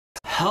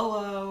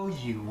Hello,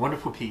 you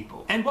wonderful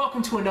people, and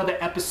welcome to another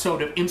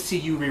episode of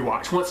MCU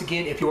Rewatch. Once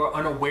again, if you are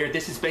unaware,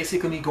 this is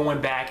basically me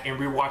going back and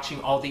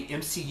rewatching all the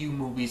MCU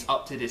movies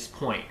up to this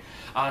point.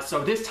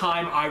 So this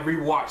time I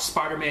rewatched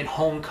Spider-Man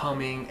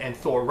Homecoming and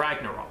Thor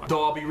Ragnarok.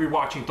 Though I'll be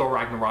rewatching Thor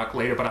Ragnarok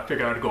later, but I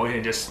figured I'd go ahead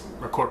and just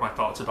record my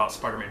thoughts about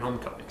Spider-Man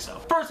Homecoming. So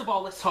first of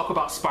all, let's talk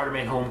about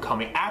Spider-Man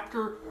Homecoming.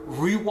 After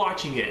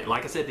rewatching it,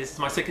 like I said, this is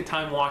my second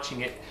time watching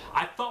it.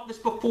 I thought this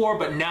before,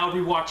 but now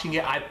rewatching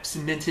it, I've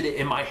cemented it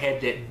in my head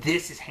that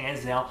this is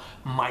hands down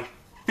my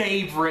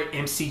favorite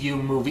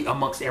MCU movie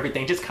amongst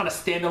everything, just kind of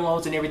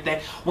standalones and everything.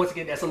 Once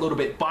again, that's a little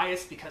bit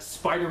biased because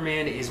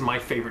Spider-Man is my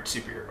favorite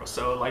superhero,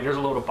 so like there's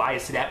a little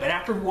bias to that. But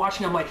after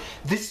watching, I'm like,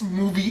 this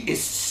movie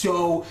is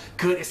so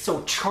good, it's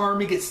so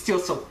charming, it's still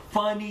so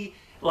funny.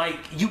 Like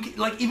you can,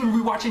 like even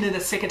rewatching it a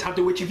second time,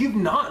 to which if you've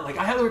not, like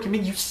I highly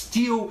recommend, it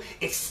still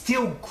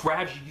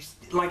grabs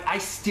you. Like I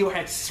still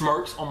had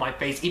smirks on my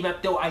face even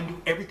though I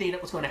knew everything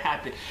that was going to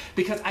happen,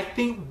 because I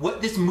think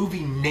what this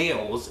movie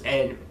nails,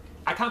 and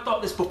I kind of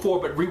thought this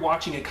before, but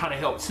rewatching it kind of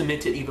helped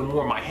cement it even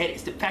more in my head,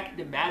 is the fact of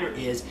the matter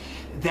is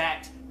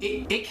that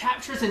it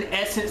captures an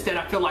essence that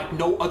I feel like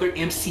no other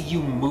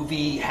MCU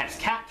movie has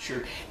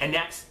captured, and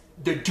that's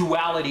the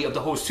duality of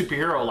the whole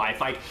superhero life.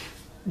 Like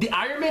the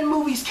Iron Man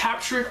movies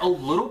captured a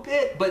little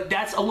bit, but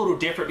that's a little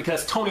different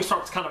because Tony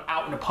Stark's kind of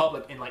out in the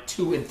public in like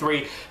 2 and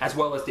 3, as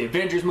well as the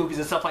Avengers movies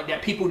and stuff like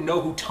that. People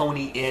know who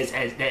Tony is,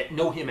 as that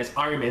know him as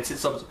Iron Man.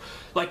 So,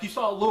 like you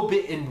saw a little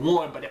bit in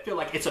 1, but I feel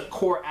like it's a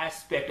core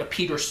aspect of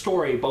Peter's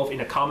story, both in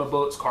the comic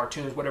books,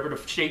 cartoons, whatever the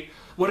shape,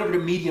 whatever the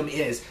medium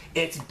is,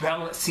 it's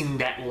balancing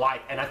that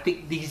life, and I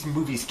think these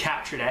movies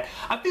capture that.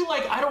 I feel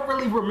like I don't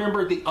really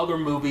remember the other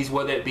movies,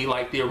 whether it be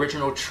like the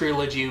original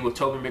trilogy with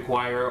Tobey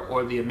Maguire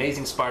or the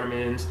Amazing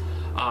Spider-Mans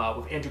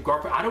with Andrew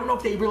Garfield. I don't know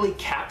if they really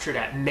capture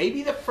that.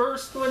 Maybe the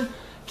first one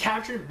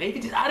captured,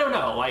 maybe, I don't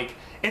know. Like,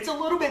 it's a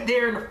little bit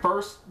there in the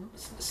first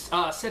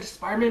set of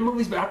Spider-Man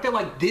movies, but I feel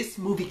like this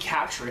movie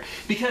captured it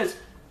because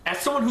as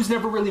someone who's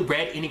never really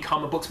read any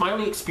comic books, my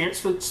only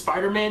experience with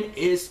Spider-Man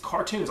is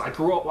cartoons. I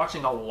grew up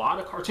watching a lot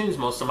of cartoons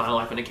most of my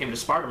life when it came to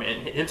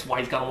Spider-Man. That's why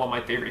he's got one of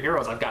my favorite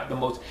heroes. I've got the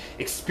most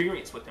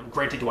experience with him.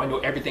 Granted, do I know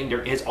everything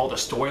there is, all the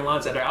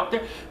storylines that are out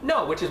there?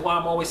 No, which is why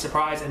I'm always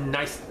surprised and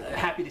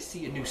happy to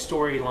see a new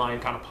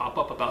storyline kind of pop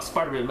up about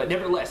Spider-Man. But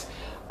nevertheless,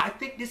 I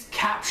think this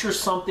captures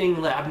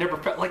something that I've never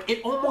felt. Like,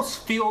 it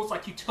almost feels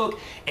like you took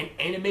an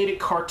animated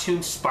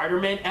cartoon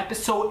Spider-Man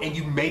episode and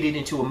you made it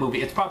into a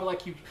movie. It's probably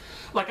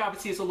like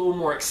obviously it's a little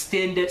more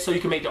extended, so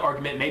you can make the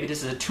argument maybe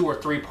this is a 2 or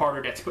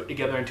 3-parter that's put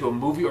together into a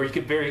movie, or you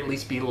could very at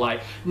least be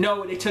like,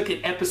 no, they took an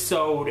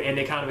episode and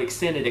they kind of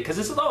extended it, because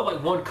this is all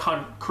like one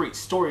concrete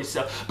story.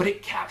 So, but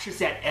it captures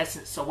that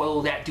essence so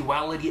well, that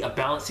duality of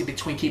balancing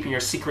between keeping your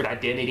secret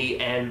identity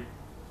and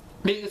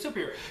being a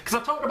superhero. Because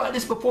I've talked about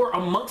this before,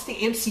 amongst the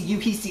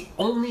MCU, he's the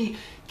only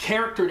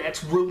character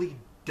that's really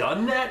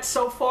done that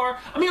so far.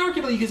 I mean,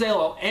 arguably you could say,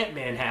 well,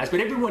 Ant-Man has, but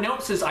everyone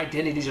else's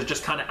identities are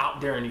just kind of out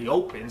there in the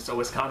open, so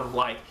it's kind of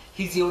like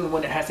he's the only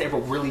one that has to ever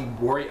really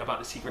worry about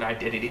the secret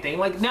identity thing.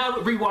 Like, now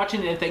rewatching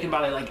it and thinking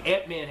about it, like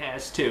Ant-Man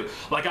has too.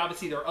 Like,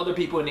 obviously there are other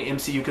people in the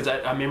MCU, because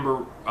I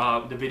remember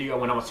the video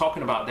when I was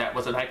talking about that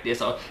was like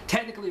this.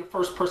 Technically the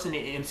first person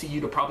in the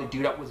MCU to probably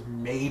do that was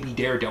maybe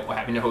Daredevil,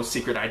 having the whole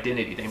secret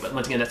identity thing, but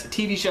once again, that's the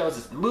TV shows,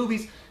 it's the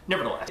movies,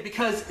 nevertheless.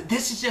 Because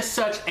this is just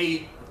such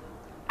a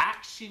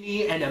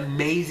actiony and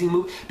amazing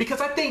movie,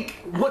 because I think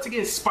once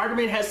again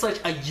Spider-Man has such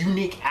a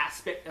unique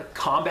aspect of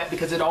combat,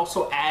 because it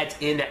also adds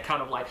in that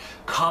kind of like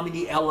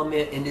comedy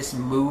element in this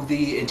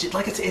movie, and just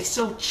like it's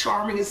so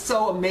charming, it's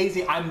so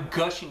amazing. I'm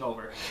gushing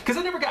over it because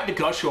I never got to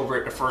gush over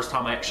it the first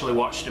time I actually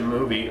watched the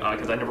movie,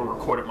 because I never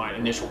recorded my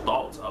initial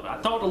thoughts of it.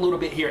 I thought a little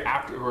bit here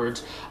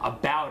afterwards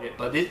about it,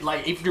 but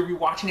like if you're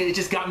rewatching it, it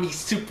just got me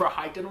super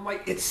hyped, and I'm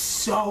like, it's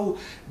so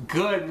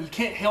good. You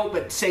can't help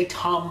but say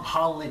Tom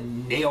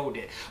Holland nailed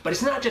it. But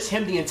it's not just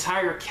him, the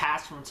entire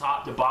cast from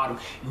top to bottom.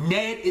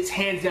 Ned is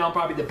hands down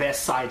probably the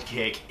best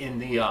sidekick in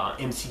the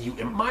MCU,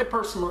 in my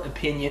personal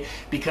opinion,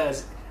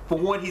 because for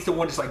one, he's the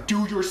one that's like,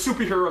 dude, you're a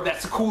superhero,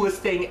 that's the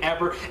coolest thing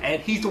ever,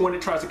 and he's the one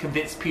that tries to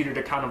convince Peter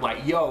to kind of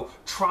like, yo,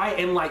 try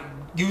and like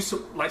use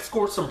some, like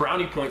score some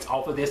brownie points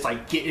off of this,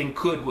 like getting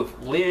good with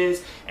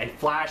Liz, and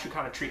Flash, who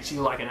kind of treats you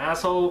like an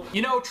asshole,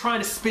 you know, trying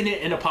to spin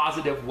it in a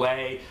positive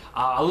way.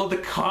 I love the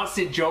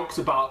constant jokes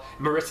about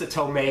Marissa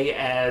Tomei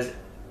as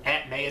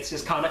Aunt May. It's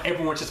just kind of,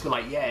 everyone's just been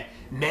like, yeah,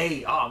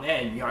 May, oh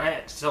man, your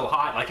aunt's so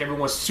hot, like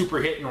everyone's super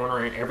hitting on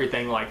her and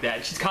everything like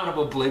that. She's kind of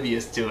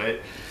oblivious to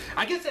it.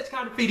 I guess that's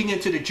kind of feeding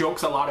into the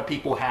jokes a lot of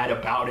people had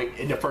about it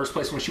in the first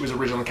place when she was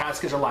originally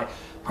cast, because they're like,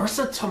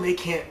 Marissa Tomei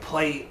can't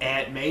play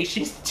Aunt May,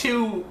 she's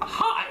too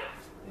hot.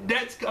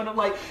 That's kind of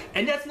like,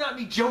 and that's not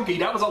me joking,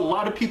 that was a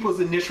lot of people's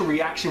initial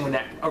reaction when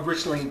that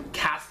originally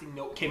casting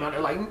note came out.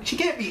 They're like, she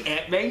can't be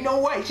Aunt May, no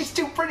way, she's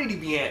too pretty to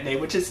be Aunt May,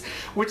 which is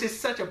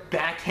such a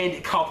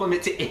backhanded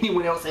compliment to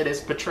anyone else that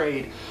has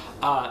portrayed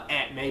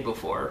Aunt May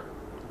before.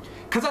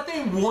 Because I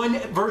think one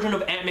version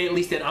of Aunt May, at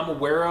least that I'm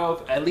aware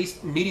of, at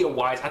least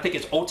media-wise, I think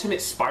it's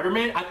Ultimate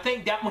Spider-Man. I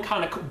think that one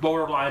kind of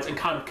borderlines in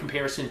kind of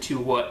comparison to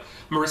what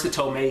Marissa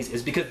Tomei's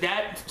is, because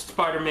that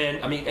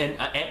Spider-Man, I mean, and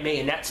Aunt May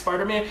and that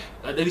Spider-Man,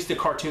 at least the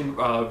cartoon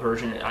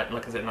version,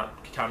 like I said,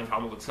 not counting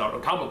comic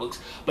books,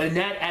 but in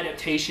that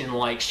adaptation,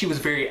 like, she was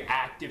very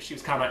active. She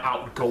was kind of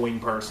outgoing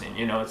person,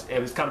 you know.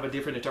 It was kind of a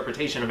different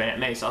interpretation of Aunt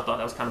May, so I thought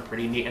that was kind of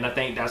pretty neat, and I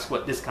think that's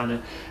what this kind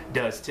of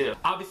does too.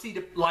 Obviously,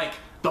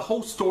 the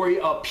whole story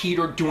of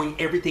Peter doing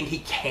everything he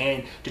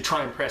can to try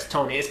and impress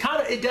Tony.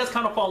 It does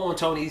kind of fall on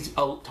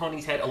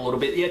Tony's head a little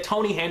bit. Yeah,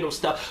 Tony handles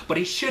stuff, but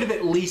he should have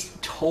at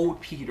least told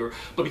Peter.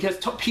 But because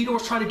Peter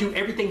was trying to do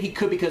everything he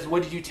could, because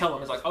what did you tell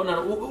him? It's like, oh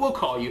no, we'll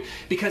call you.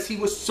 Because he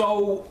was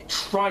so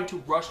trying to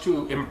rush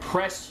to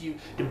impress you,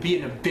 to be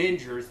an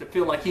Avengers, to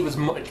feel like he was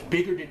much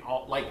bigger than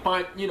all, like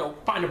find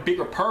a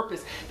bigger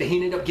purpose, that he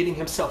ended up getting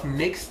himself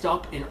mixed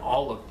up in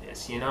all of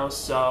this, you know?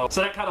 So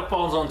that kind of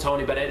falls on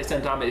Tony, but at the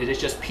same time, it is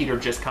just Peter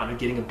just kind of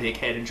getting a big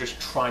head and just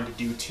trying to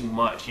do too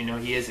much. You know,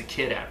 he is a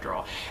kid after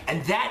all.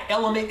 And that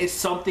element is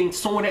something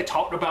someone had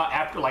talked about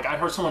after, like, I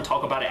heard someone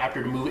talk about it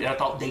after the movie, and I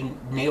thought they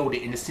nailed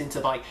it in the sense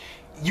of, like,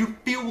 you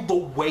feel the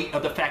weight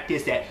of the fact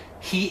is that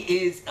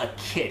he is a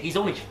kid. He's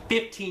only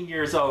 15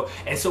 years old,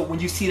 and so when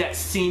you see that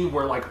scene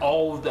where, like,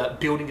 all the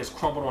building is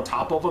crumbled on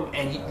top of him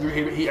and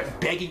you're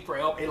begging for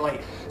help, and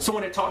like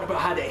someone had talked about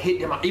how that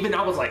hit him, even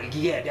I was like,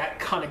 yeah, that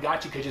kind of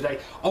got you, because you're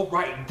like, oh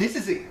right, this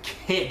is a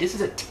kid, this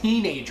is a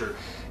teenager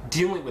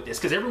dealing with this,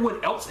 because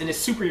everyone else in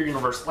this superhero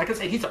universe, like I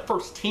said, he's the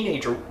first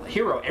teenager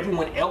hero.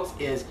 Everyone else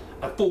is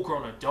a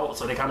full-grown adult,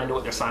 so they kind of know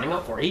what they're signing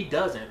up for. He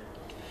doesn't.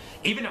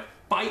 Even a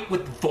fight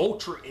with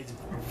Vulture is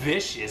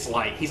vicious.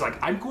 Like, he's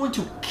like, I'm going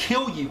to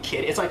kill you,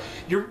 kid. It's like,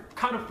 you're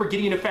kind of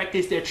forgetting the fact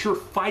is that you're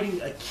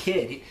fighting a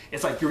kid.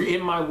 It's like, you're in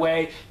my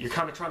way, you're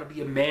kind of trying to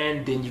be a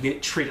man, then you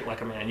get treated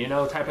like a man, you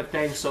know, type of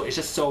thing. So it's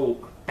just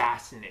so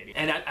fascinating.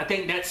 And I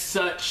think that's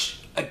such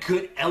a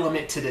good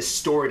element to this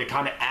story, to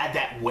kind of add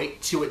that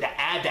weight to it, to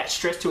add that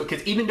stress to it,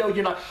 because even though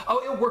you're like,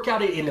 oh, it'll work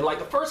out in it. Like,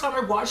 the first time I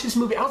watched this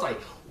movie, I was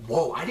like,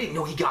 whoa, I didn't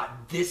know he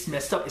got this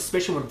messed up,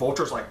 especially when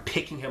Vulture's like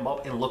picking him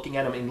up and looking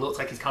at him and he looks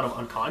like he's kind of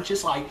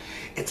unconscious. Like,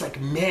 it's like,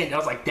 man, I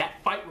was like, that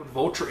fight with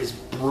Vulture is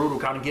brutal,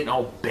 kind of getting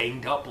all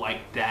banged up like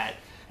that,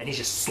 and he's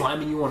just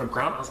slamming you on the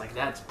ground. I was like,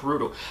 that's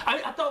brutal. I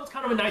thought it was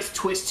kind of a nice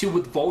twist too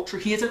with Vulture.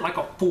 He isn't like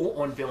a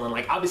full-on villain.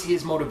 Like, obviously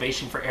his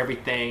motivation for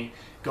everything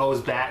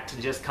goes back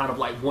to just kind of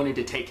like wanting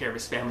to take care of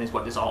his family is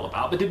what this is all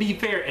about. But to be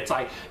fair, it's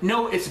like,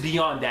 no, it's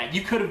beyond that.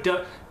 You could have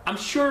done, I'm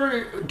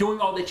sure doing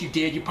all that you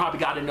did, you probably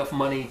got enough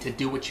money to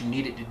do what you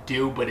needed to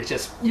do, but it's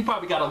just, you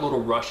probably got a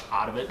little rush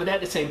out of it. But at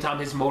the same time,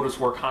 his motives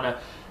were kind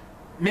of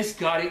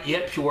misguided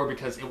yet pure,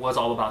 because it was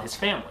all about his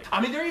family.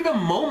 I mean, there are even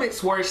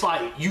moments where it's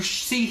like you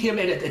see him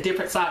at a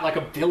different side, like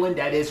a villain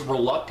that is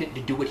reluctant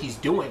to do what he's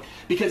doing,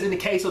 because in the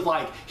case of,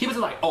 like, he was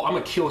like, oh, I'm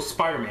gonna kill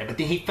Spider-Man, but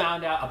then he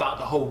found out about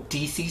the whole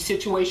DC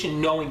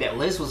situation, knowing that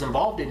Liz was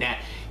involved in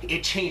that.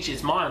 It changed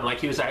his mind. Like,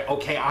 he was like,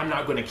 okay, I'm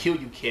not gonna kill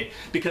you, kid,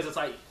 because it's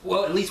like,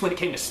 well, at least when it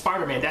came to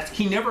Spider-Man,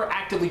 he never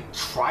actively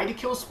tried to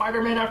kill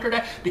Spider-Man after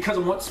that, because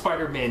of what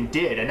Spider-Man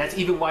did. And that's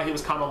even why he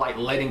was kind of like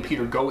letting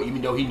Peter go,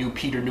 even though he knew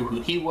Peter knew who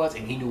he was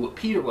and he knew what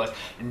Peter was.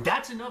 And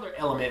that's another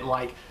element,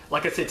 like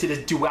I said, to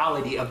this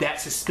duality of that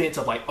suspense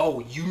of like, oh,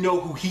 you know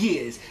who he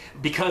is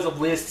because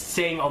of Liz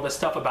saying all the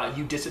stuff about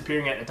you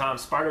disappearing at the time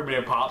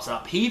Spider-Man pops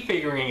up. He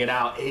figuring it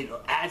out, it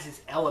adds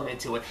this element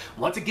to it.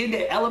 Once again,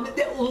 the element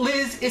that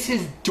Liz is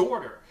his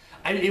daughter.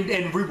 And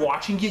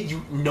rewatching it,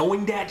 you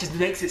knowing that just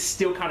makes it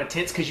still kind of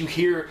tense, because you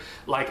hear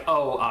like,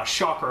 oh,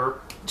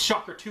 Shocker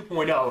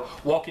 2.0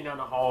 walking down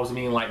the halls,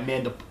 meaning like,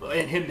 man,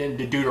 and him and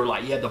the dude are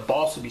like, yeah, the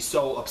boss would be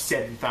so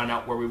upset if he found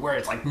out where we were.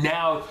 It's like,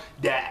 now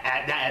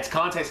that adds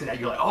context to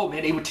that, you're like, oh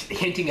man, they were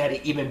hinting at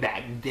it even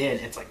back then.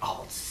 It's like,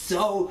 oh, it's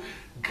so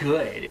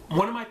good.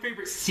 One of my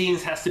favorite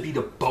scenes has to be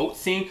the boat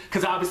scene,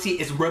 because obviously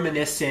it's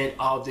reminiscent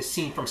of the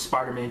scene from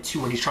Spider-Man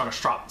 2 when he's trying to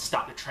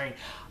stop the train.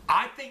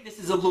 I think this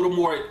is a little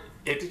more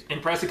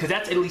impressive, because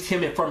that's at least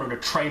him in front of the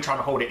train trying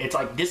to hold it. It's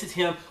like, this is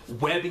him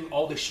webbing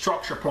all the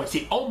structure points.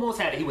 He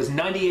almost had it. He was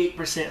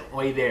 98%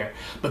 way there,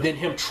 but then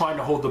him trying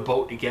to hold the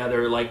boat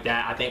together like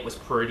that, I think was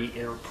pretty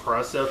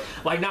impressive.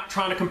 Like, not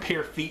trying to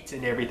compare feats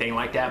and everything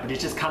like that, but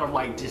it's just kind of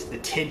like just the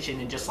tension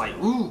and just like,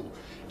 ooh,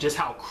 just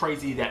how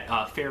crazy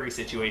that ferry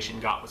situation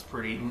got was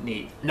pretty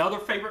neat. Another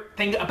favorite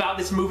thing about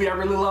this movie I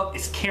really love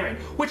is Karen,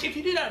 which, if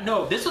you did not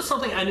know, this was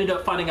something I ended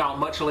up finding out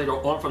much later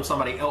on from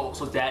somebody else,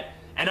 was that,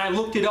 and I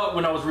looked it up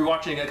when I was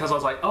rewatching it, because I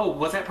was like, oh,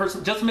 was that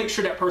person, just to make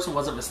sure that person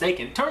wasn't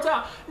mistaken. Turns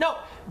out, no,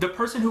 the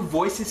person who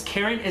voices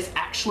Karen is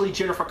actually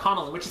Jennifer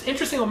Connelly, which is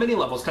interesting on many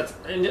levels, because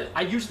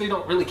I usually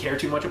don't really care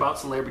too much about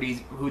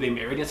celebrities, who they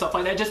married and stuff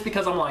like that, just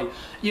because I'm like,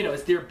 you know,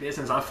 it's their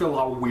business. I feel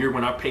all weird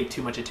when I pay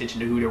too much attention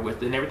to who they're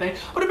with and everything.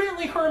 But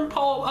apparently her and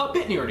Paul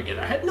Bettany are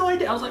together. I had no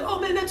idea. I was like, oh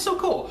man, that's so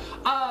cool.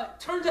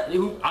 Turns out,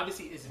 who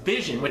obviously is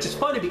Vision, which is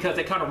funny because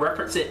they kind of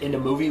reference it in the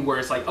movie where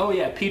it's like, oh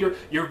yeah, Peter,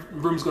 your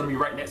room's going to be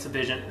right next to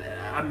Vision.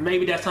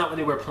 maybe that's not what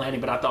they were planning,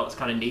 but I thought it was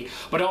kind of neat.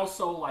 But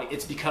also, like,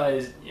 it's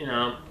because, you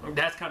know,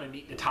 that's kind of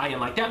neat to tie in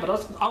like that. But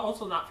I'll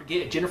also not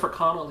forget, Jennifer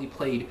Connelly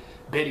played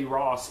Betty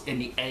Ross in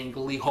the Ang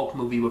Lee Hulk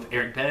movie with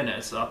Eric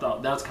Bana, so I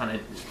thought that was kind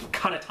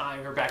of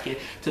tying her back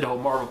into the whole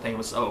Marvel thing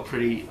was so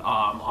pretty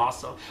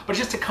awesome. But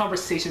just the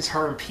conversations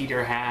her and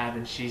Peter have,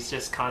 and she's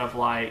just kind of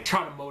like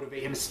trying to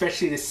motivate him,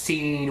 especially the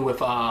scene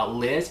with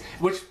Liz,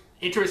 which,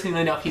 interestingly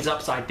enough, he's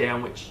upside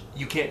down, which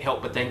you can't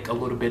help but think a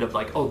little bit of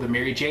like, oh, the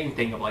Mary Jane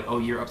thing of like, oh,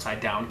 you're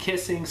upside down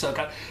kissing. So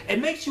it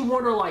makes you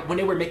wonder, like, when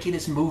they were making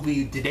this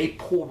movie, did they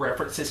pull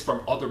references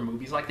from other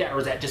movies like that, or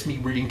is that just me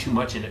reading too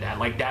much into that?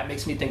 Like, that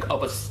makes me think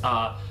of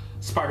a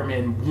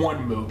Spider-Man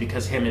 1 movie,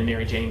 because him and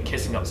Mary Jane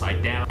kissing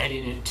upside down. And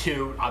then in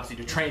 2, obviously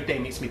the train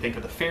thing makes me think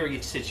of the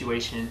fairy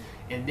situation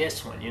in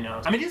this one, you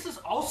know. I mean, this is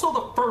also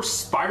the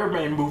first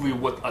Spider-Man movie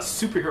with a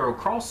superhero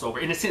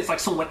crossover, in a sense, like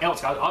someone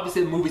else.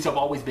 Obviously the movies have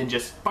always been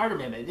just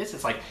Spider-Man, and this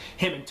is like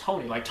him and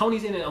Tony. Like,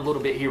 Tony's in it a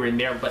little bit here and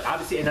there, but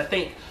obviously, and I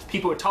think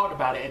people have talked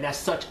about it, and that's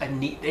such a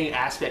neat thing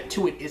aspect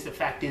to it, is the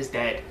fact is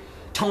that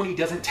Tony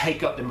doesn't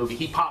take up the movie.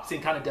 He pops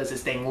in, kind of does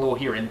his thing a little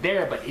here and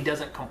there, but he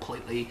doesn't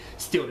completely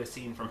steal the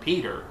scene from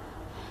Peter.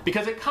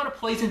 Because it kind of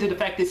plays into the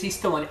fact that he's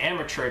still an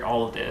amateur at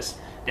all of this.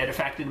 That the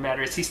fact of the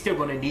matter is he's still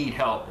going to need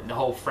help in the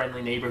whole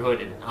friendly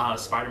neighborhood and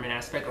Spider-Man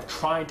aspect of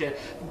trying to,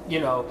 you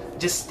know,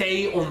 just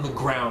stay on the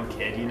ground,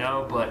 kid, you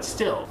know, but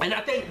still. And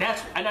I think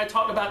that's, and I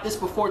talked about this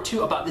before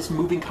too, about this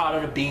movie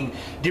kind of being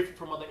different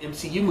from other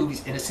MCU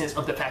movies in a sense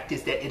of the fact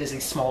is that it is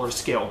a smaller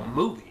scale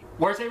movie.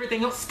 Whereas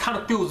everything else kind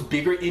of feels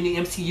bigger in the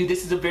MCU,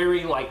 this is a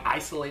very, like,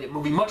 isolated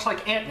movie, much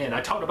like Ant-Man. I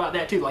talked about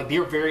that too. Like,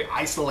 they're very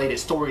isolated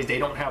stories. They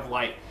don't have,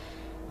 like,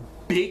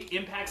 big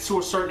impacts to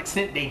a certain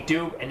extent. They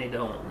do and they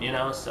don't, you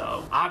know.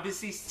 So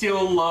obviously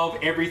still love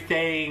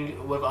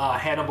everything with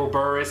Hannibal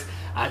Buress.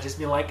 Just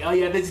being like, oh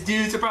yeah, this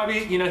dude's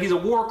probably, you know, he's a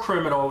war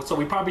criminal, so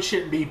we probably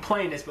shouldn't be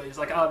playing this, but it's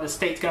like, oh, the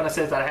state kind of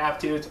says that I have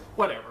to. It's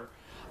whatever.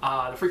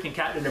 The freaking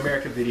Captain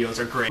America videos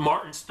are great.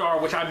 Martin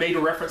Starr, which I made a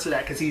reference to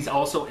that because he's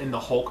also in the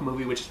Hulk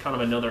movie, which is kind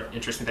of another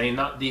interesting thing.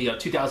 Not the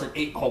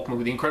 2008 Hulk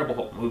movie, the Incredible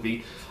Hulk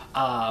movie,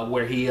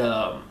 where he's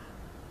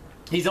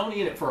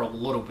only in it for a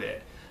little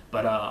bit,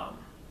 but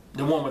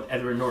the one with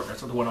Edward Norton,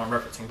 that's the one I'm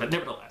referencing, but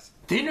nevertheless.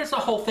 Then there's the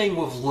whole thing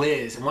with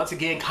Liz, and once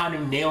again, kind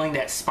of nailing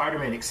that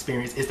Spider-Man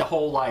experience is the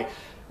whole, like,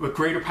 with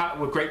great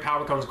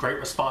power comes great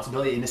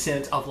responsibility, in the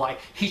sense of, like,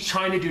 he's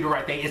trying to do the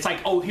right thing. It's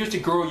like, oh, here's the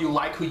girl you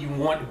like, who you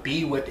want to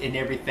be with and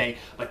everything,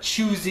 but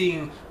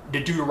choosing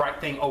to do the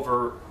right thing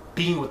over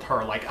being with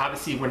her. Like,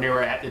 obviously when they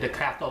were at the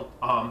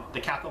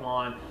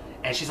decathlon,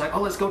 and she's like, oh,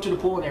 let's go to the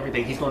pool and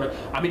everything. He's going to,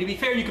 I mean, to be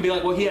fair, you could be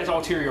like, well, he has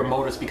ulterior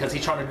motives because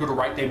he's trying to do the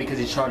right thing because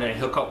he's trying to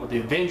hook up with the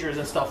Avengers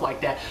and stuff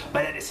like that.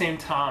 But at the same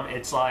time,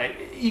 it's like,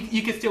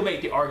 you can still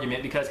make the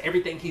argument because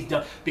everything he's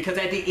done, because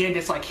at the end,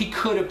 it's like he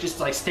could have just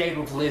like stayed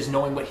with Liz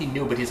knowing what he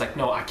knew, but he's like,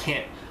 no, I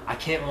can't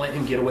let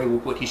him get away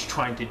with what he's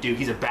trying to do.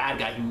 He's a bad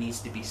guy. He needs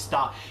to be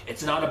stopped.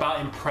 It's not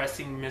about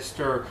impressing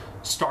Mr.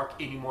 Stark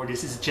anymore.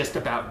 This is just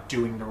about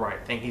doing the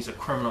right thing. He's a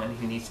criminal and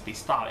he needs to be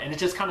stopped. And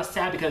it's just kind of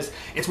sad because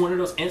it's one of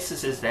those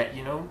instances that,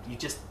 you know,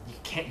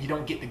 you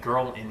don't get the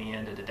girl in the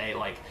end of the day.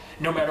 Like,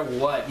 no matter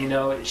what, you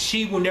know,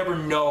 she will never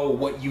know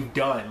what you've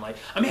done. Like,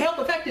 I mean, hell,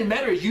 the fact of the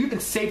matter is you even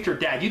saved her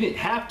dad. You didn't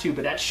have to,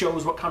 but that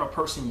shows what kind of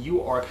person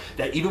you are,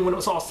 that even when it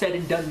was all said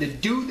and done, the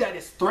dude that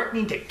is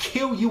threatening to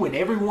kill you and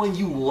everyone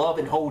you love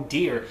and hold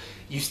dear,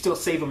 you still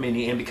save him in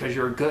the end because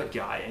you're a good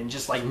guy. And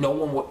just like no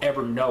one will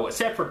ever know,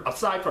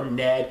 aside from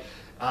Ned,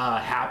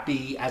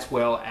 Happy, as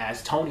well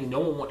as Tony,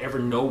 no one will ever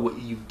know what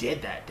you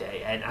did that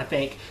day. And I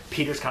think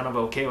Peter's kind of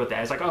okay with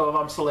that. It's like, oh, if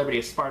I'm celebrity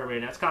of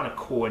Spider-Man, that's kind of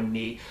cool and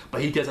neat, but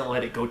he doesn't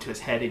let it go to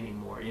his head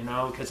anymore, you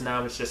know, because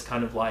now it's just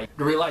kind of like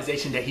the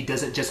realization that he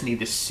doesn't just need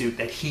the suit,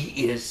 that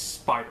he is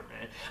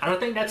Spider-Man. And I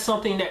think that's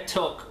something that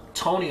took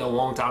Tony a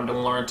long time to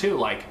learn too.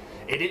 Like,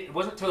 it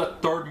wasn't until the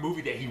third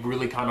movie that he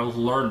really kind of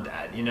learned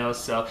that, you know,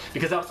 so,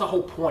 because that was the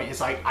whole point. It's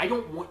like, I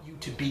don't want you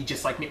to be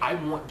just like me. I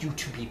want you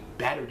to be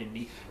better than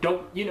me.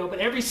 Don't, you know, but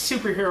every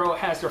superhero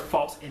has their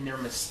faults and their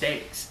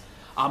mistakes.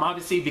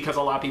 Obviously, because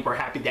a lot of people are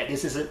happy that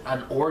this isn't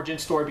an origin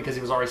story because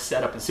it was already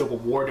set up in Civil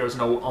War. There was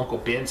no Uncle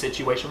Ben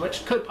situation,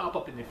 which could pop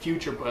up in the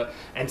future, but,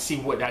 and see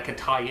what that could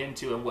tie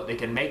into and what they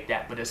can make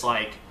that. But it's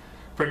like,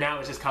 for now,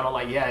 it's just kind of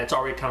like, yeah, it's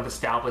already kind of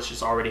established.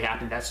 It's already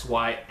happened. That's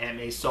why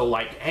MA's so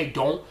like, hey,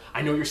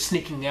 I know you're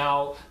sneaking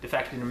out. The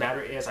fact of the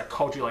matter is, I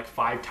called you like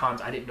 5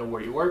 times. I didn't know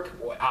where you work.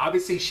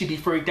 Obviously, she'd be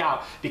freaked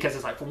out because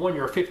it's like, for one,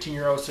 you're a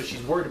 15-year-old, so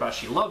she's worried about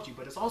she loves you.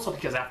 But it's also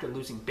because after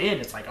losing Ben,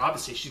 it's like,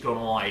 obviously, she's going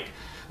to like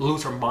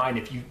lose her mind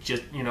if you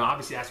just, you know,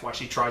 obviously that's why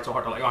she tried so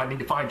hard to like, oh, I need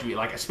to find you.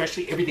 Like,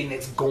 especially everything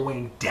that's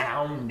going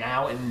down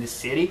now in the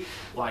city.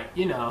 Like,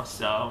 you know,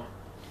 so.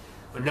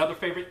 Another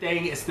favorite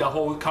thing is the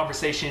whole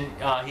conversation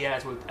he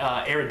has with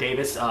Aaron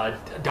Davis,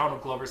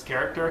 Donald Glover's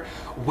character,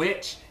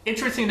 which,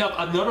 interesting enough,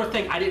 another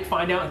thing I didn't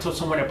find out until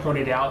someone had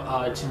pointed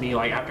out to me,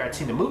 like, after I'd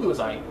seen the movie, was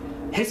like,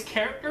 his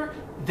character,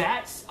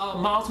 that's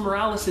Miles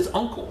Morales'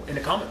 uncle in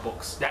the comic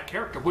books, that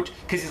character, which,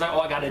 because he's like,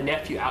 oh, I got a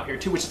nephew out here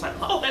too, which is like,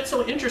 oh, that's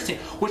so interesting,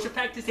 which the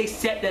fact is they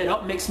set that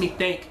up makes me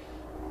think,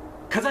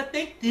 because I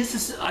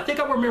think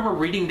I remember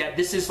reading that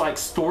this is like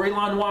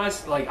storyline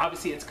wise, like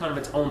obviously it's kind of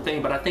its own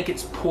thing, but I think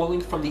it's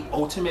pulling from the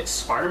Ultimate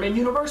Spider-Man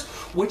universe,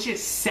 which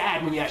is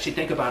sad when you actually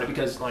think about it,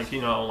 because like, you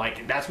know,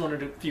 like that's one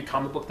of the few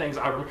comic book things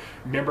I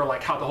remember,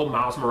 like how the whole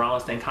Miles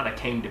Morales thing kind of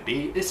came to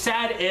be. It's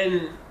sad,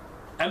 and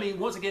I mean,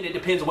 once again, it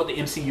depends on what the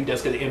MCU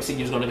does, because the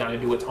MCU is going to kind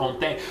of do its own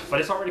thing.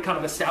 But it's already kind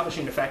of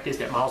establishing the fact is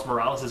that Miles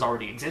Morales is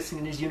already existing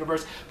in this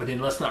universe. But then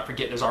let's not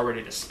forget there's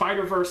already the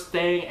Spider-Verse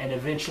thing. And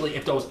eventually,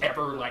 if those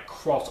ever like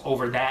cross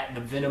over that and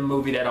the Venom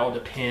movie, that all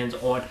depends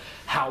on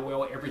how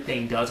well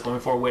everything does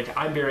going forward. Which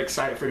I'm very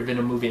excited for the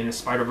Venom movie and the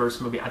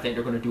Spider-Verse movie. I think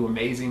they're going to do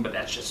amazing, but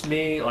that's just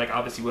me. Like,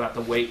 obviously, we'll have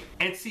to wait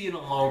and see in the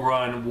long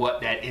run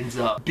what that ends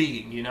up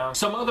being, you know?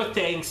 Some other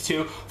things,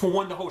 too. For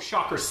one, the whole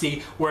Shocker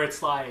scene where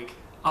it's like,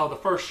 oh, the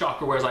first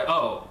Shocker where it's like,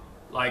 oh,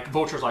 like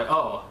Vulture's like,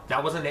 oh,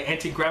 that wasn't an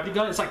anti-gravity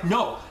gun? It's like,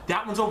 no,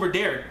 that one's over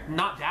there,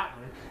 not that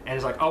one. And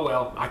it's like, oh,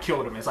 well, I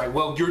killed him. It's like,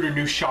 well, you're the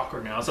new Shocker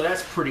now. So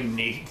that's pretty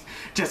neat.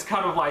 Just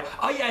kind of like,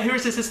 oh yeah,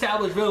 here's this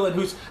established villain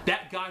who's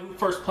that guy who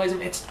first plays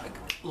him. It's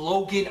like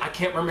Logan, I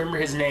can't remember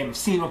his name. I've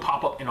seen him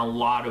pop up in a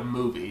lot of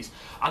movies.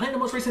 I think the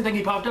most recent thing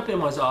he popped up in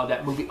was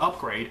that movie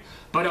Upgrade.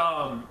 But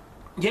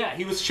yeah,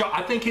 he was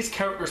I think his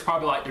character is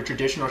probably like the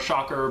traditional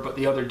Shocker, but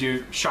the other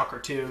dude, Shocker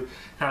 2,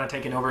 kind of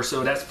taking over,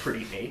 so that's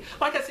pretty neat.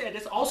 Like I said,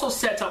 this also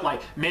sets up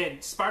like,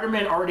 man,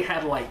 Spider-Man already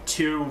had like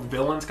 2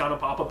 villains kind of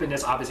pop up in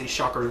this. Obviously,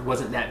 Shocker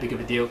wasn't that big of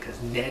a deal because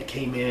Ned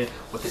came in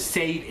with a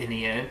save in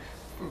the end.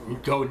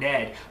 Go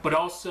Ned. But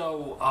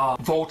also,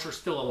 Vulture's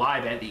still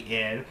alive at the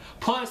end.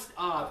 Plus,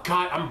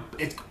 God,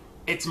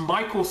 it's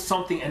Michael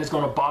something, and it's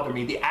going to bother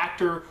me. The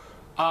actor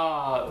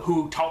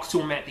who talks to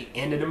him at the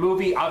end of the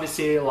movie,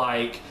 obviously,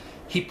 like,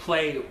 he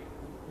played,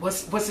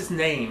 what's his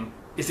name?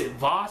 Is it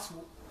Voss?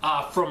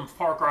 From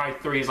Far Cry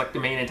 3, he's like the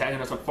main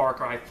antagonist of Far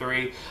Cry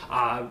 3.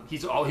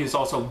 He's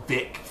also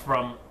Vic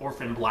from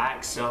Orphan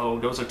Black, so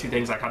those are 2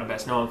 things I kind of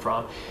best know him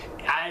from.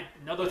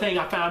 Another thing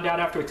I found out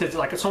after, because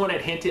like someone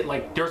had hinted,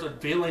 like there's a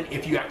villain,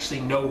 if you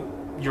actually know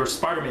your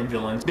Spider-Man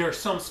villains, there's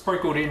some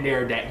sprinkled in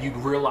there that you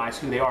realize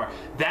who they are.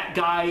 That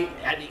guy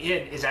at the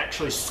end is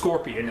actually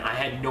Scorpion. I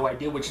had no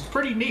idea, which is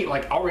pretty neat,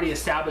 like already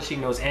establishing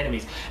those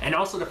enemies. And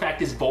also the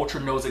fact is Vulture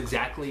knows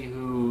exactly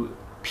who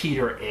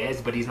Peter is,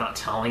 but he's not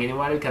telling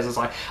anybody, because it's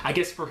like, I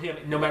guess for him,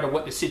 no matter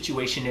what the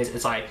situation is,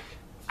 it's like,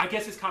 I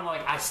guess it's kind of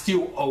like, I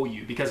still owe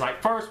you, because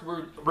like first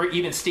we're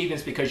even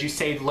Stevens because you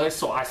saved Liz,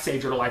 so I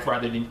saved your life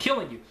rather than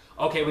killing you.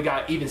 Okay, we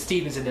got even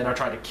Stevens, and then I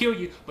tried to kill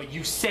you, but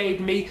you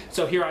saved me,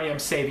 so here I am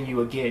saving you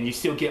again. You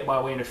still get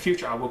my way in the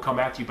future, I will come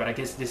after you, but I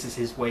guess this is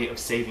his way of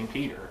saving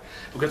Peter.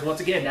 Because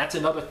once again, that's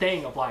another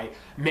thing of like,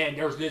 man,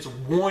 there's this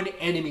one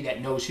enemy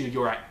that knows who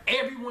you're at.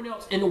 Everyone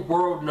else in the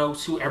world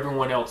knows who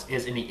everyone else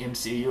is in the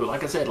MCU.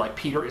 Like I said, like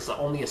Peter is the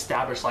only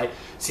established like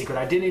secret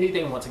identity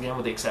thing, once again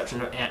with the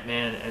exception of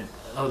Ant-Man and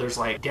others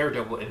like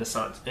Daredevil in the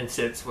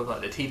sense with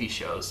like the TV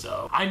shows.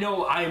 So I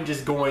know I am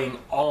just going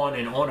on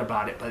and on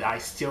about it, but I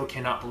still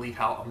cannot believe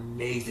how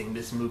amazing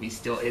this movie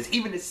still is.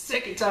 Even the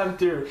second time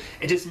through,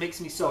 it just makes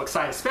me so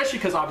excited, especially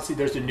because obviously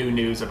there's the new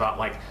news about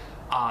like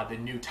the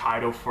new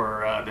title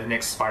for the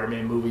next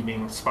Spider-Man movie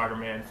being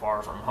Spider-Man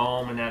Far From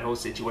Home, and that whole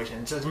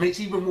situation. It just makes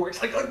it even more,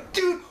 it's like, oh,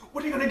 dude,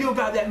 what are you gonna do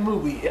about that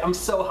movie? I'm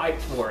so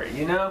hyped for it,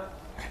 you know?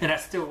 And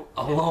that's still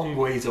a long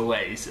ways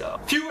away, so.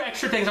 A few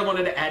extra things I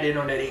wanted to add in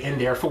on the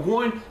end there. For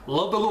one,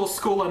 love the little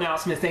school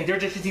announcement thing. They're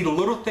just these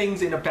little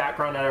things in the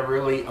background that I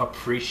really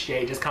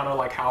appreciate. Just kind of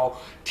like how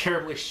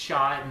terribly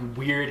shot and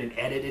weird and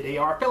edited they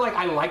are. I feel like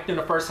I liked them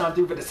the first time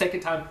through, but the second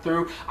time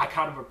through, I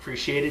kind of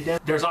appreciated them.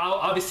 There's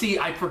obviously,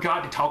 I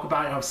forgot to talk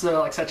about it, and I'm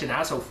still like such an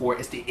asshole for it.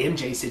 It's the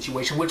MJ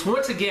situation, which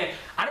once again,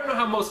 I don't know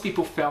how most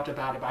people felt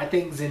about it, but I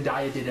think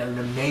Zendaya did an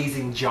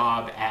amazing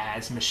job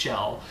as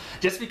Michelle.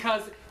 Just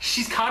because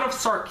she's kind of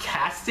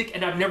sarcastic,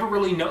 and I've never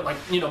really known, like,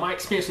 you know, my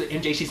experience with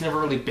MJ, she's never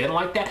really been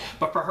like that,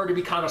 but for her to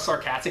be kind of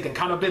sarcastic and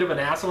kind of a bit of an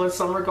asshole in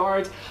some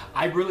regards,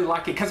 I really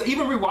like it. Because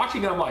even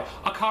rewatching it, I'm like,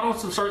 I caught on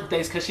some certain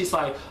things, because she's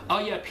like, oh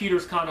yeah,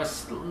 Peter's kind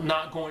of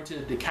not going to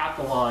the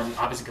decathlon,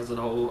 obviously because of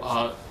the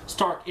whole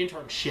Stark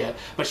internship,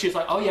 but she's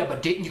like, oh yeah,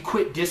 but didn't you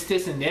quit this,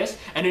 and this?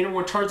 And then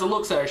everyone turns and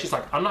looks at her, she's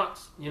like, I'm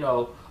not, you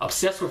know,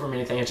 obsessed with him or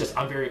anything, it's just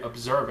I'm very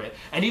observant.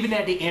 And even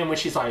at the end when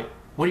she's like,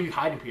 what are you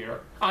hiding, Peter?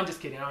 I'm just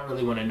kidding, I don't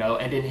really want to know.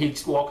 And then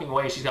he's walking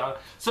away and she's gone.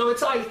 So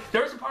it's like,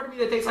 there's a part of me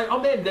that thinks like, oh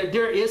man,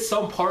 there is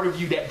some part of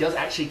you that does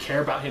actually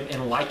care about him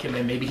and like him,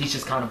 and maybe he's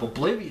just kind of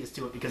oblivious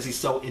to it because he's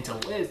so into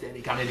Liz that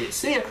he kind of didn't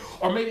see it.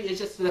 Or maybe it's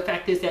just the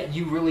fact is that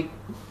you really,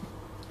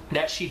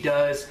 that she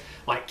does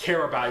like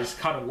care about it, just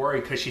kind of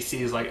worried because she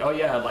sees like, oh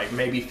yeah, like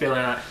maybe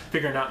figuring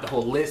out the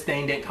whole Liz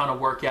thing didn't kind of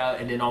work out,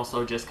 and then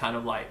also just kind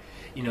of like,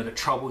 you know, the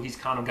trouble he's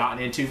kind of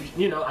gotten into.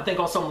 You know, I think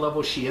on some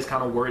level she is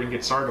kind of worried and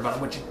concerned about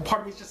it, which part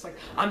of me is just like,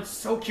 I'm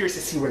so curious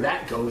to see where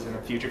that goes in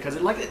the future, because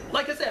like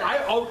I said,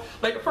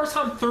 like the first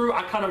time through,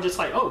 I kind of just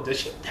like, oh,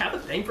 does she have a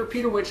thing for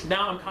Peter? Which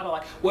now I'm kind of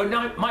like, well,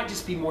 now it might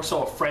just be more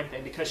so a friend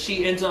thing, because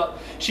she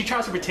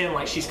tries to pretend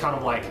like she's kind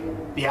of like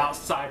the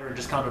outsider and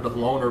just kind of the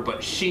loner,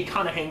 but she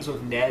kind of hangs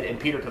with Ned and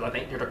Peter because I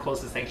think they're the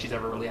closest thing she's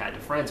ever really had to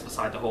friends,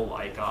 beside the whole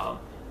like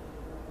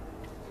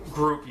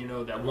group, you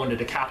know, that won the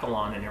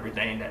decathlon and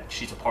everything that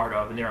she's a part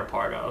of and they're a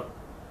part of.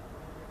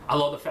 I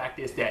love the fact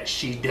is that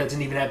she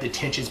doesn't even have the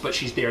tensions, but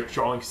she's there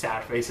drawing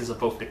sad faces of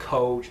both the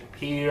coach and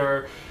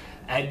Peter,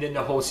 and then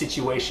the whole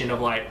situation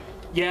of like,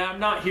 yeah, I'm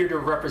not here to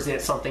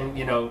represent something,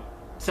 you know,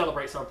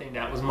 celebrate something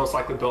that was most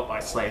likely built by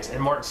slaves.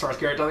 And Martin starts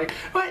character like,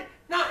 but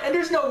not, and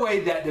there's no way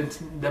that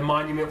the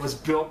monument was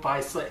built by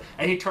slaves.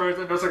 And he turns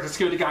and there's like the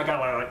security guy got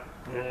like,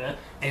 and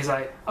he's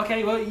like,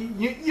 okay, well,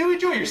 you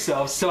enjoy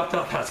yourself. So I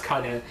thought that's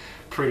kind of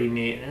pretty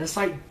neat. And it's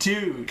like,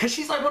 dude, because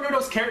she's like one of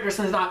those characters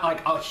and it's not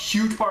like a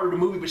huge part of the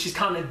movie, but she's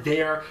kind of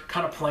there,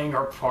 kind of playing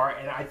her part,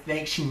 and I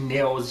think she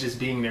nails just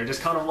being there.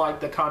 Just kind of like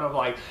the kind of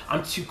like,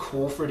 I'm too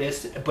cool for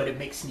this, but it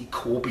makes me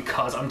cool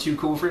because I'm too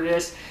cool for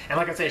this. And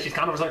like I said, she's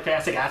kind of a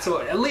sarcastic asshole.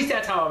 At least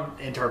that's how I'm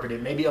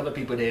interpreted. Maybe other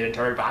people didn't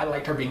interpret, but I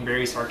liked her being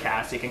very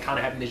sarcastic and kind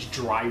of having this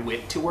dry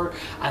wit to her.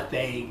 I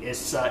think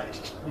it's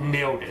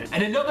nailed it.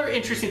 And another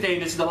interesting thing,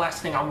 this is the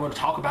last thing I'm going to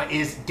talk about,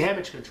 is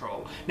damage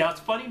control. Now it's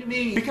funny to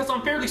me because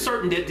I'm fairly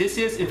certain that this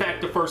is in fact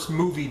the first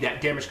movie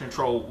that damage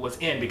control was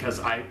in,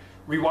 because I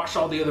rewatched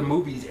all the other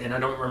movies and I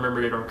don't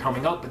remember that are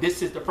coming up, but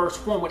this is the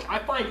first one, which I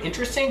find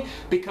interesting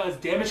because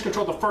damage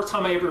control, the first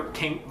time I ever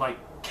came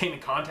in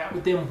contact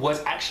with them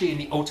was actually in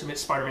the Ultimate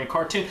Spider-Man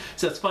cartoon.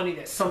 So it's funny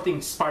that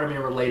something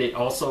Spider-Man related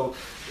also,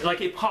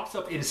 like it pops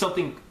up in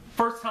something.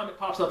 First time it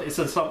pops up, it's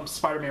something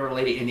Spider-Man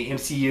related in the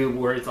MCU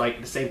where it's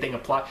like the same thing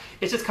applies.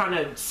 It's just kind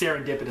of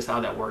serendipitous how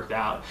that worked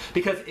out.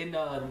 Because in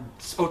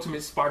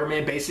Ultimate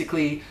Spider-Man,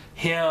 basically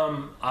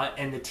him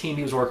and the team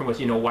he was working with,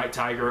 you know, White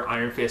Tiger,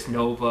 Iron Fist,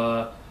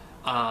 Nova,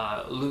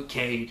 Luke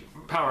Cage,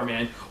 Power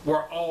Man,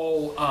 were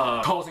all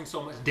causing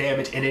so much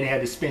damage, and then they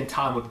had to spend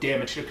time with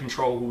damage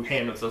control who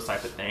handles those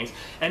type of things.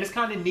 And it's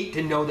kind of neat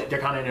to know that they're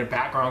kind of in the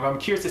background. I'm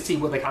curious to see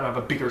whether they kind of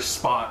have a bigger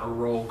spot or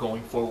role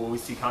going forward, where we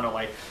see kind of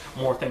like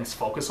more things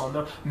focus on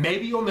them.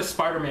 Maybe on the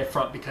Spider-Man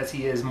front, because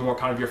he is more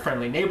kind of your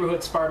friendly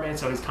neighborhood Spider-Man,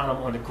 so he's kind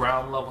of on the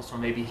ground level, so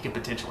maybe he could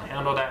potentially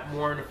handle that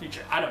more in the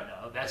future. I don't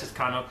know. That's just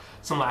kind of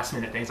some last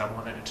minute things I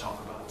wanted to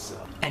talk about.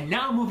 So, and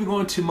now moving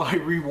on to my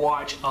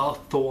rewatch of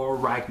Thor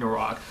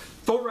Ragnarok.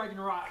 Thor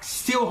Ragnarok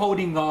still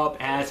holding up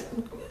as,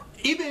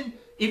 even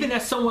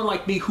as someone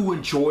like me who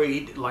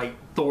enjoyed like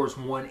Thor's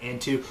 1 and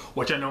 2,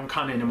 which I know I'm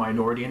kind of in the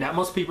minority, and that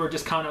most people are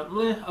just kind of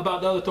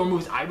about the other Thor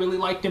movies. I really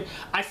liked them.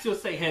 I still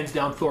say hands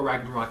down Thor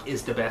Ragnarok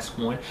is the best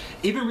one.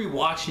 Even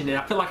rewatching it,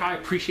 I feel like I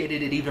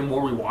appreciated it even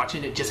more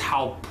rewatching it, just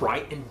how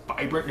bright and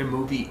vibrant the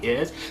movie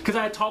is. Because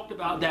I had talked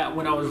about that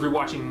when I was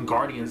rewatching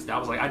Guardians. That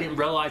was like, I didn't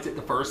realize it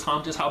the first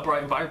time just how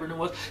bright and vibrant it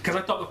was, because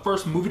I thought the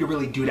first movie to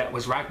really do that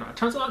was Ragnarok.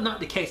 Turns out not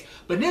the case.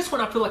 But this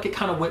one I feel like it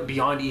kind of went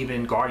beyond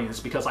even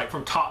Guardians, because like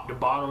from top to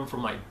bottom,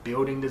 from like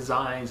building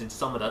designs and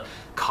some of the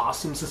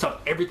costumes and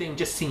stuff, everything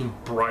just seemed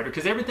brighter,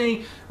 because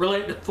everything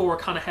related to Thor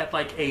kind of had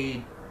like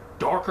a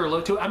darker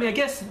look to it. I mean, I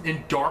guess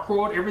in Dark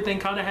World everything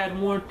kind of had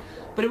one,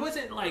 but it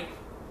wasn't like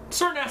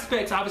certain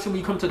aspects. Obviously when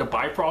you come to the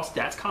Bifrost,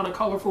 that's kind of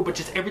colorful, but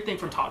just everything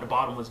from top to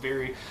bottom was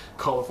very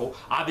colorful.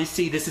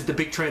 Obviously this is the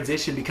big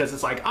transition, because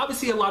it's like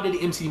obviously a lot of the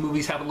MCU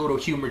movies have a little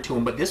humor to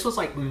them, but this was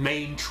like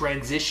main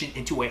transition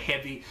into a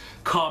heavy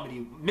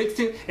comedy mixed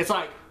in. It's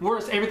like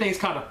whereas everything's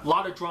kind of a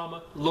lot of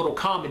drama, little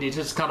comedy, it's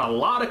just kind of a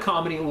lot of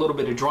comedy, a little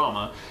bit of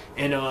drama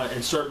in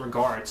certain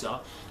regards.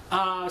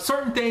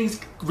 Certain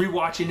things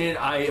rewatching it,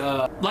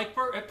 I like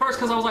at first,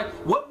 because I was like,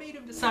 what made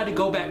him decide to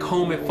go back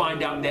home and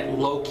find out that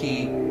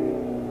Loki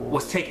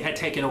had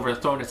taken over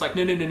the throne? It's like,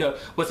 no.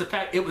 Was the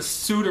fact it was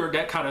Suitor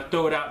that kind of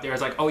threw it out there.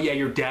 It's like, oh yeah,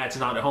 your dad's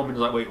not at home. And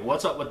he's like, wait,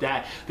 what's up with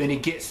that? Then he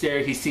gets there,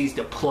 he sees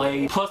the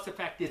play. Plus the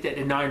fact is that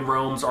the 9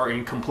 realms are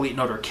in complete and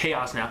utter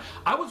chaos now.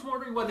 I was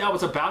wondering what that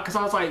was about, because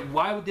I was like,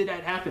 why did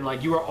that happen?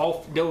 Like, you were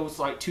all those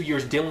like 2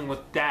 years dealing with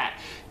that.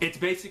 It's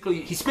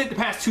basically, he spent the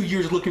past 2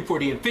 years looking for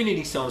the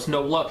Infinity Stones,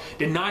 no luck.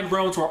 The 9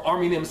 realms were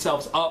arming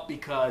themselves up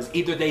because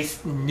either they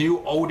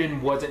knew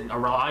Odin wasn't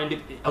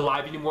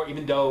alive anymore,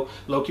 even though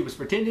Loki was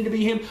pretending to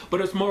be him, but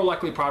it's more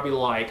likely probably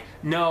like,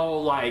 no,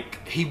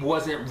 like he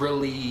wasn't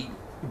really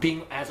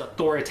being as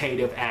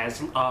authoritative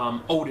as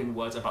Odin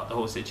was about the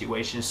whole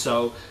situation.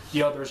 So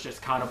the others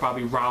just kind of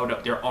probably riled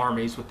up their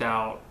armies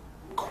without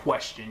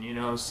question, you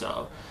know.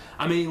 So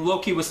I mean,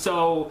 Loki was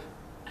so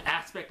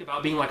aspect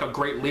about being like a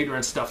great leader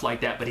and stuff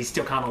like that, but he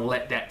still kind of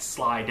let that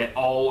slide, that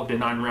all of the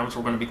 9 realms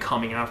were going to be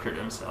coming after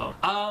them. So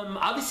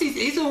obviously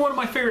easily one of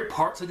my favorite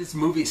parts of this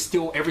movie is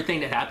still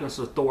everything that happens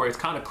with Thor. It's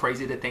kind of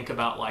crazy to think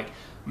about like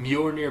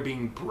Mjolnir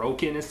being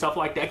broken and stuff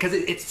like that, because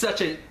it's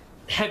such a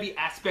heavy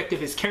aspect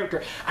of his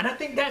character, and I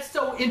think that's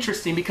so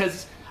interesting,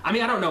 because I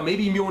mean, I don't know,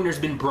 maybe Mjolnir's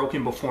been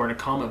broken before in the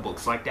comic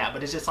books like that,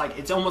 but it's just like,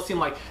 it's almost seemed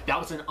like that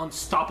was an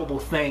unstoppable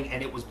thing,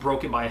 and it was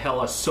broken by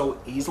Hela so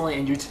easily,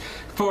 and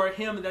for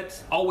him,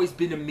 that's always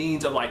been a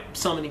means of like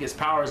summoning his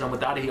powers, and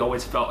without it, he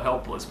always felt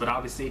helpless. But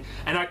obviously,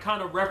 and I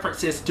kind of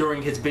referenced this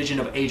during his vision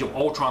of Age of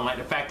Ultron, like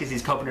the fact is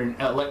he's covered in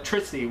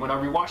electricity. When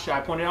I rewatched it, I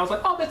pointed out, I was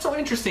like, oh, that's so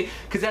interesting,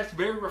 because that's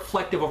very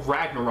reflective of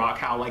Ragnarok,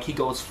 how like he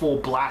goes full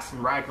blast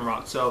in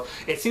Ragnarok. So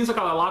it seems like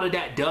a lot of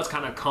that does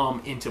kind of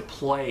come into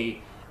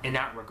play in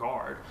that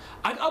regard.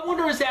 I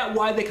wonder, is that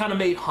why they kind of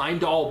made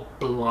Heimdall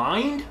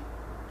blind?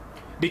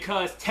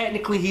 because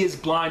technically he is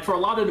blind for a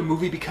lot of the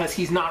movie because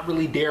he's not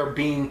really there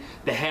being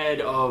the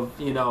head of,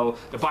 you know,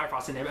 the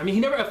Bifrost and everything. I mean,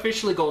 he never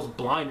officially goes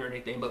blind or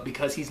anything, but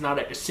because he's not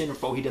at the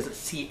centerfold, he doesn't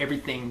see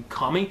everything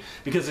coming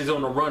because he's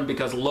on the run,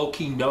 because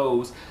Loki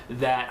knows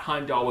that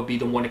Heimdall would be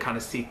the one to kind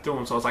of see through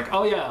him. So it's like,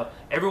 oh yeah,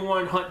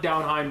 everyone hunt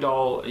down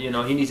Heimdall, you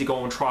know, he needs to go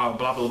on trial,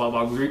 blah, blah,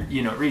 blah, blah,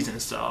 you know,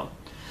 reasons, so.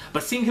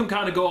 But seeing him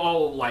kind of go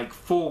all like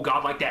full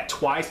god like that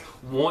twice,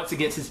 once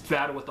against his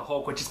battle with the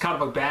Hulk, which is kind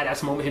of a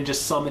badass moment, him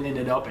just summoning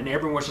it up, and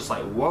everyone's just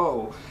like,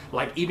 whoa,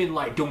 like even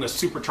like doing a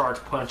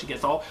supercharged punch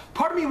against all.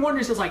 Part of me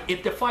wonders is like,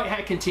 if the fight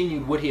had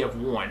continued, would he have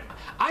won?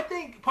 I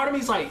think part of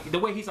me is like, the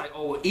way he's like,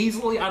 oh,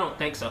 easily, I don't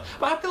think so.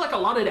 But I feel like a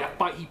lot of that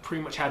fight, he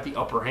pretty much had the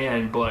upper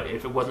hand, but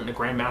if it wasn't the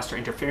Grandmaster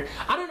interfering,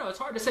 I don't know, it's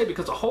hard to say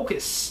because the Hulk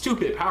is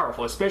stupid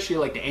powerful, especially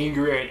like the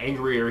angrier and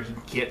angrier he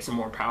gets, the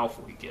more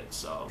powerful he gets,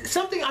 so.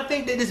 Something I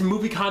think that this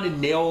movie kind of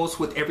nails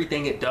with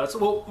everything it does,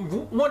 well,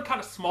 one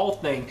kind of small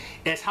thing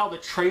is how the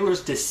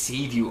trailers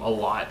deceive you a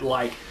lot.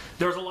 Like,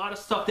 there's a lot of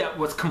stuff that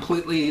was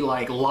completely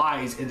like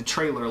lies in the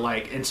trailer,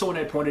 like, and someone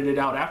had pointed it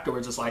out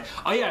afterwards. It's like,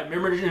 oh yeah,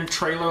 remember in the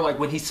trailer, like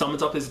when he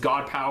summons up his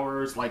god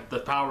powers, like the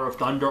power of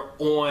thunder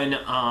on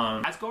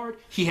Asgard,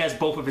 he has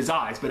both of his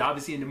eyes, but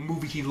obviously in the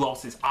movie he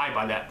lost his eye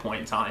by that point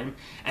in time.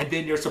 And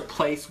then there's a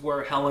place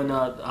where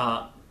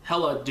Hela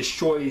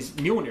destroys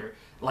Mjolnir.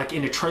 Like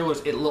in the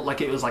trailers, it looked like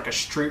it was like a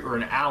street or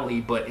an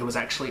alley, but it was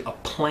actually a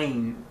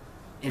plane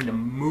in the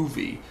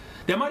movie.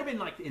 That might have been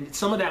like,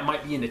 some of that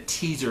might be in the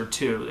teaser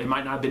too. It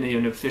might not have been in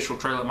an official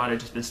trailer. It might have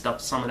just been stuff.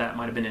 Some of that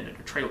might have been in a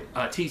trailer,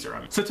 teaser.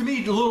 So to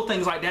me, the little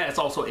things like that, it's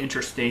also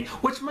interesting.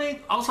 Which may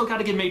also got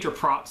to give major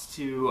props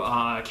to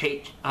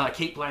Kate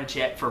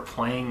Blanchett for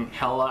playing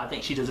Hela. I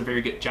think she does a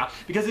very good job,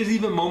 because there's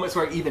even moments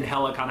where even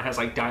Hela kind of has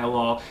like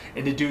dialogue,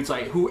 and the dude's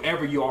like,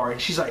 "Whoever you are," and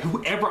she's like,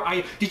 "Whoever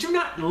I." Did you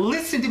not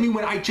listen to me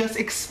when I just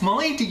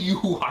explained to you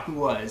who I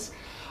was?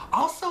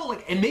 Also,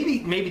 like, and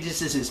maybe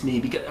this is just me,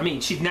 because I mean,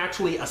 she's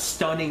naturally a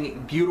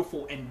stunning,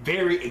 beautiful, and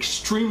very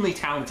extremely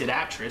talented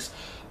actress.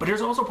 But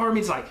there's also part of me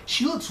that's like,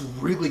 she looks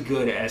really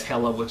good as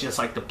Hela with just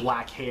like the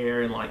black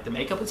hair and like the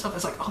makeup and stuff.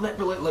 It's like, oh, that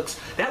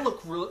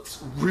look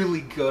looks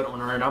really good on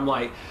her. And I'm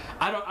like,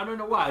 I don't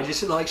know why. I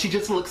just like, she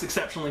just looks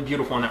exceptionally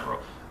beautiful in that role.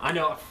 I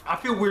know I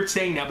feel weird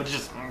saying that, but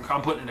just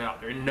I'm putting it out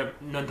there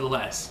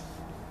nonetheless.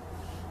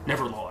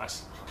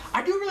 Nevertheless.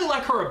 I do really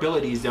like her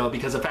abilities though,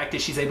 because the fact that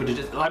she's able to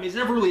just, I mean, it's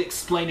never really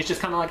explained, it's just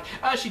kind of like,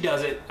 she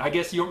does it. I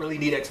guess you don't really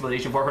need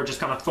explanation for her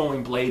just kind of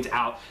throwing blades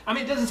out. I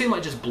mean, it doesn't seem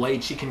like just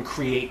blades, she can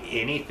create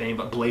anything,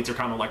 but blades are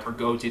kind of like her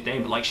go-to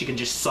thing, but like she can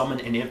just summon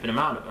an infinite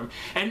amount of them.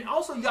 And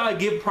also you gotta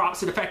give props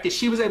to the fact that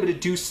she was able to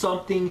do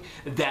something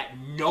that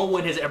no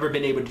one has ever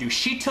been able to do.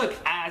 She took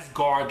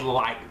Asgard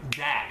like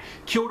that.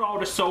 Killed all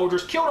the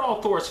soldiers, killed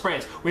all Thor's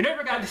friends. We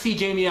never got to see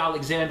Jamie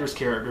Alexander's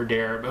character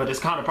there, but it's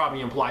kind of probably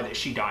implied that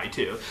she died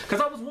too. Because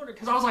I was wondering,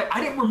 because I was like,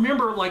 I didn't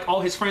remember like all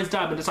his friends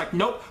died, but it's like,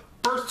 nope.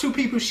 First two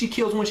people she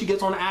kills when she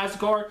gets on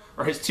Asgard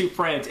are his two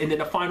friends, and then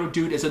the final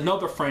dude is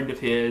another friend of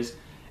his,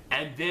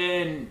 and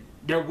then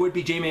there would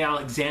be Jamie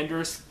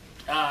Alexander's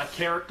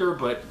character,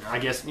 but I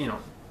guess, you know,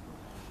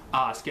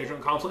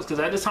 scheduling conflicts, because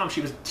at this time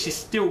she's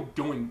still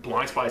doing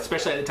Blind Spot,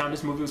 especially at the time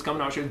this movie was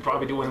coming out. She was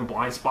probably doing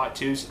Blind Spot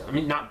too. I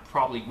mean, not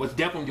probably, was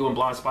definitely doing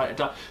Blind Spot at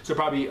the time, so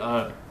probably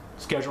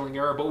scheduling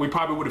error, but we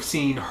probably would have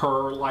seen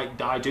her like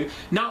die too,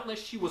 not unless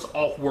she was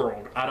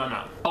off-world. I don't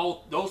know.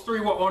 Oh, those three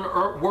were on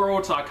Earth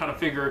world, so I kind of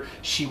figured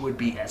she would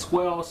be as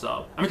well.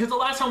 So I mean, because the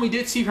last time we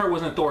did see her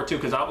was in Thor 2,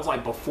 because that was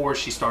like before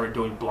she started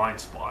doing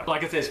Blind Spot.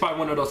 Like I said, it's probably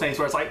one of those things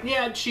where it's like,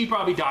 yeah, she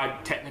probably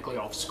died technically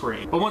off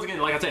screen, but once again,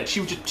 like I said,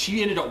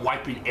 she ended up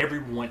wiping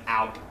everyone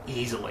out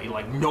easily.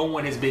 Like no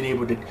one has been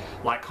able to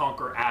like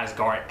conquer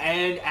Asgard,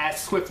 and as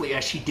swiftly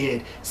as she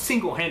did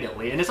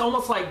single-handedly. And it's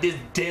almost like this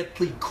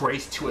deadly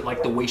grace to it,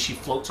 like the way she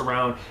floats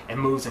around and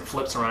moves and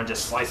flips around,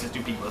 just slices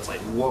through people. It's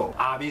like, whoa.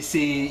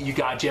 Obviously, you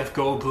got Jeff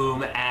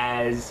Goldblum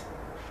as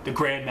the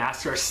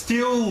Grandmaster. I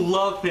still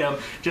love him.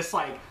 Just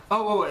like,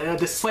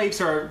 the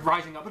slaves are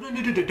rising up.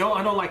 No,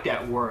 I don't like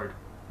that word.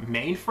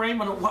 Mainframe?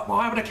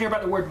 Why would I care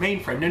about the word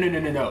mainframe?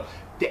 No.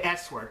 The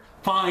S word.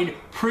 Find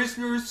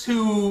prisoners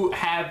who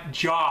have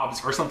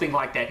jobs or something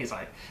like that. He's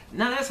like,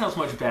 no, that sounds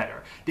much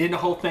better. Then the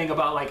whole thing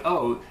about like,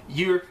 and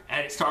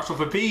it starts with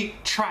a B,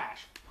 trash.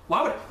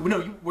 Why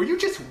would were you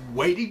just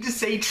waiting to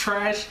say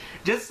trash?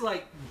 Just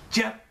like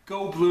Jeff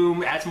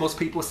Goldblum, as most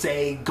people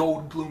say,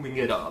 Goldbluming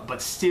it up,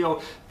 but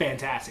still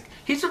fantastic.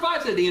 He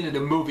survives at the end of the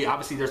movie.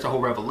 Obviously, there's a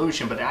whole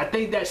revolution, but I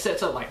think that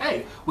sets up like,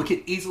 hey, we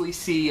could easily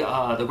see the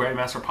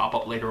Grandmaster pop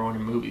up later on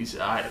in movies.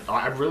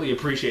 I really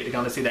appreciate to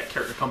kind of see that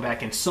character come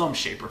back in some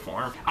shape or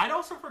form. I'd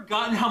also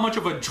forgotten how much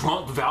of a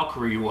drunk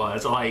Valkyrie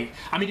was. Like,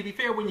 I mean, to be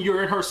fair, when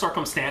you're in her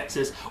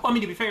circumstances, well, I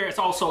mean, to be fair, it's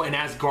also an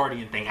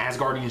Asgardian thing.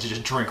 Asgardians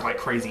just drink like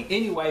crazy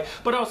anyway,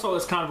 but also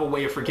it's kind of a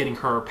way of forgetting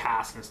her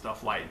past and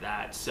stuff like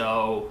that.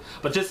 So,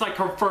 but just like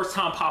her first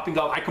time popping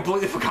up, I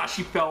completely forgot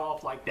she fell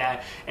off like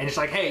that. And it's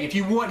like, hey, if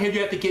you want him,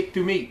 you have to get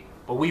through me.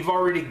 But we've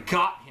already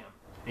got him.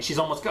 And she's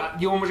almost got,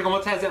 you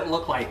almost has that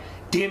look like,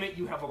 damn it,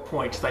 you have a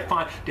point. She's like,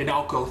 fine, then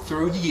I'll go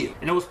through you.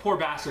 And those poor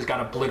bastards got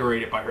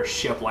obliterated by her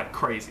ship like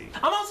crazy.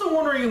 I'm also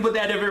wondering, would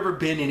that have ever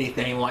been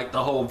anything like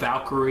the whole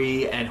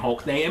Valkyrie and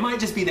Hulk thing? It might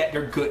just be that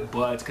they're good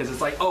buds, because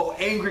it's like, oh,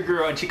 angry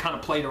girl, and she kind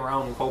of played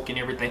around with Hulk and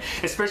everything.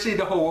 Especially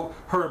the whole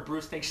her and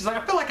Bruce thing. She's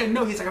like, I feel like I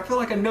know. He's like, I feel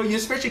like I know you.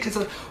 Especially because,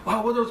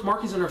 wow, what are those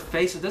markings on her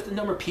face? Is that the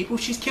number of people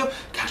she's killed?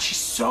 God, she's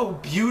so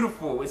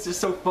beautiful. It's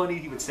just so funny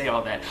he would say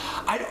all that.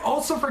 I'd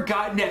also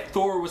forgotten that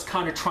Thor was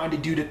kind of trying to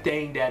do the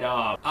thing that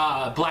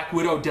Black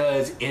Widow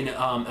does in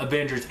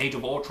Avengers Age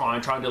of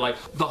Ultron, trying to like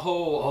the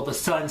whole the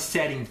sun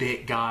setting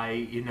bit guy,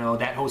 you know,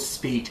 that whole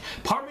speech.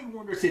 Part of me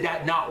wonders, did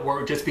that not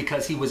work just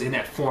because he was in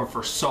that form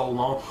for so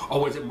long,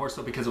 or was it more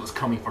so because it was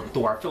coming from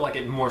Thor? I feel like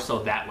it more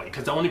so that way,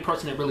 because the only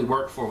person it really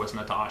worked for was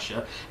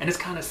Natasha, and it's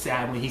kind of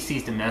sad when he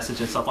sees the message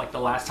and stuff, like the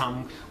last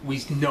time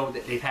we know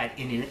that they've had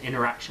any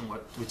interaction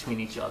between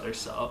each other.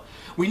 So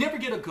we never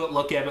get a good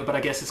look at it, but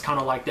I guess it's kind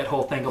of like that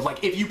whole thing of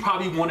like, if you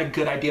probably want a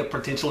good idea of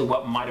potentially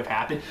what might have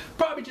happened,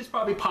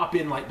 probably pop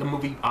in like the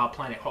movie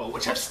Planet Hulk,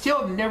 which I've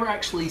still never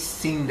actually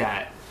seen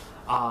that.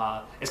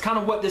 It's kind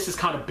of what this is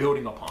kind of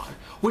building upon,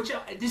 which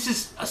this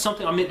is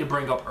something I meant to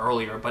bring up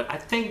earlier, but I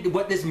think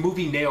what this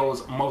movie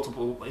nails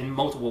in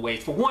multiple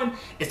ways. For one,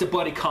 it's the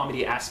buddy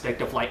comedy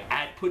aspect of like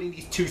putting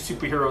these two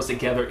superheroes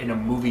together in a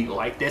movie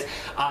like this.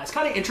 It's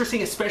kind of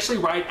interesting, especially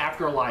right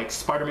after like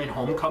Spider-Man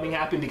Homecoming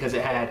happened, because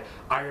it had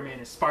Iron Man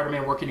and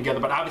Spider-Man working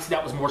together, but obviously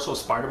that was more so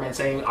Spider-Man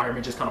saying, Iron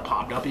Man just kind of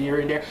popped up here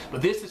and there,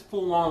 but this is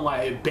full on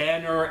like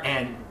Banner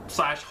and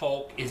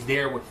Hulk is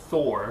there with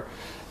Thor.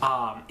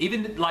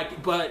 Even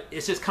like, but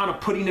it's just kind of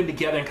putting them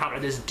together in kind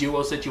of this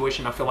duo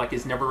situation. I feel like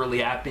it's never really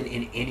happened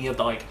in any of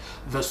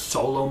the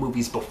solo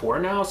movies before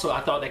now. So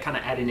I thought that kind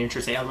of added an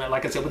interesting element.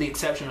 Like I said, with the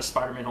exception of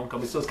Spider-Man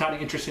Homecoming, so it's kind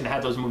of interesting to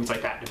have those movies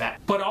like back to back.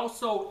 But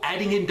also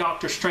adding in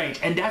Doctor Strange,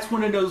 and that's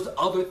one of those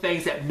other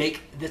things that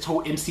make this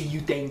whole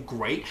MCU thing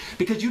great,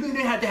 because you don't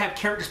even have to have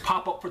characters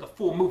pop up for the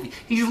full movie.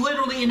 He's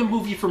literally in the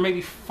movie for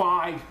maybe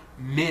 5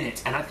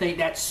 minutes, and I think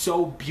that's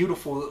so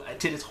beautiful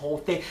to this whole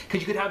thing,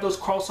 because you could have those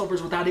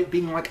crossovers without it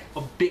being like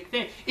a big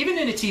thing. Even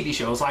in the TV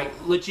shows, like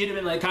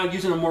legitimately, like kind of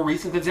using a more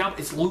recent example,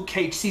 it's Luke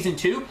Cage season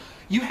 2.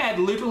 You had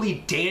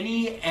literally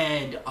Danny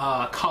and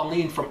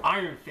Colleen from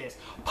Iron Fist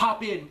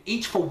pop in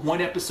each for 1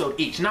 episode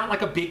each. Not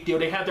like a big deal.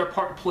 They had their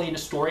part to play in the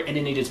story, and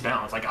then they just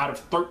bounce. Like out of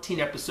 13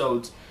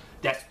 episodes,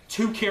 that's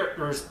 2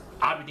 characters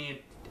out of the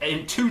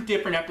in 2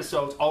 different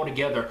episodes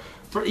altogether.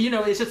 For, you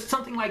know, it's just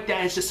something like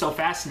that. It's just so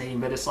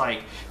fascinating. But it's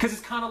like, because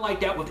it's kind of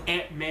like that with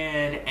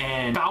Ant-Man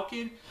and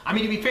Falcon. I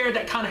mean, to be fair,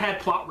 that kind of had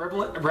plot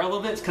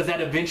relevance, because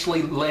that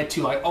eventually led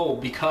to like, oh,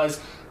 because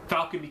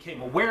Falcon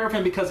became aware of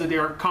him because of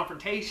their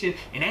confrontation,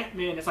 and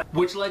Ant-Man, it's like,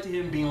 which led to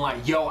him being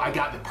like, yo, I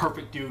got the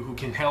perfect dude who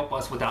can help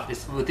us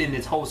within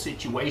this whole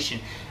situation.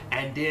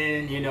 And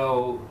then, you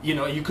know,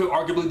 you could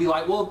arguably be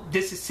like, well,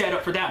 this is set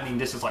up for that. I mean,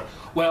 this is like,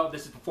 well,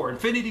 this is before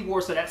Infinity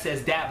War, so that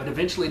says that, but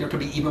eventually there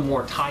could be even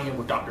more tie-in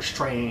with Doctor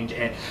Strange.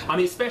 And I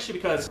mean, especially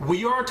because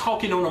we are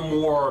talking on a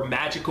more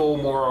magical,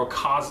 more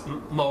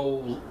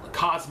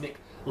cosmic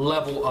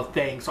level of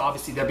things, so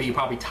obviously there'll be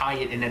probably tie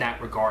it into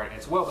that regard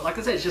as well. But like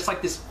I said, it's just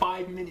like this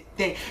 5-minute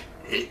thing,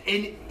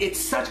 and it's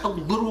such a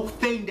little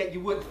thing that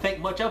you wouldn't think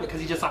much of it, because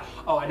he's just like,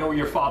 oh, I know where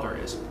your father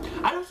is.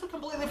 I'd also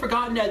completely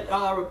forgotten that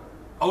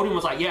Odin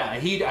was like, yeah,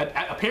 he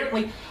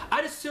apparently,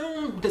 I'd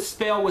assume the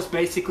spell was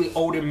basically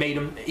Odin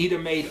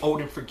made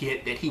Odin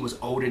forget that he was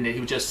Odin, that he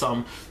was just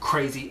some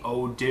crazy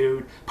old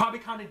dude. Probably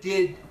kind of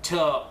did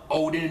to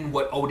Odin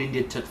what Odin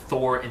did to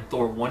Thor in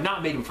Thor 1.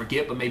 Not made him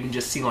forget, but made him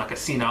just seem like a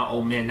senile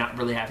old man, not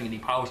really having any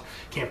powers,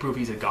 can't prove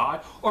he's a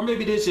god. Or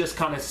maybe it is just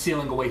kind of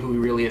sealing away who he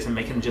really is and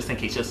making him just think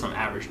he's just some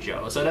average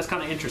Joe. So that's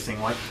kind of interesting.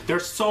 Like,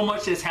 there's so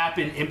much that's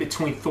happened in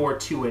between Thor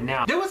 2 and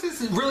now. There was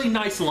this really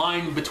nice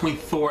line between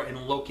Thor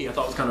and Loki I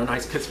thought was kind of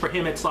nice, because for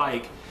him it's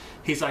like,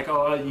 he's like,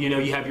 oh, you know,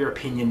 you have your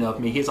opinion of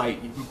me. He's like,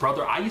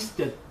 brother, I used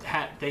to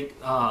think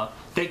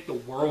the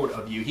world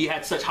of you. He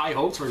had such high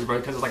hopes for his brother,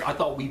 because it's like, I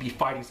thought we'd be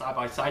fighting side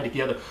by side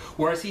together.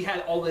 Whereas he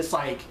had all this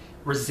like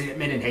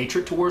resentment and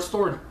hatred towards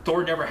Thor, and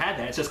Thor never had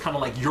that. It's just kind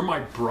of like, you're my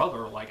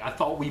brother. Like, I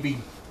thought we'd be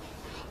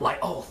like,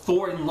 oh,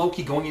 Thor and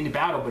Loki going into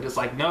battle, but it's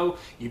like, no,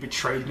 you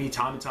betrayed me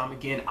time and time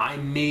again.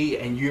 I'm me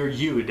and you're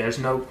you. There's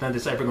nothing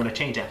that's ever going to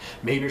change that.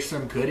 Maybe there's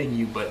some good in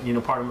you, but you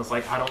know, part of him was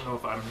like, I don't know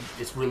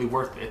if it's really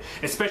worth it.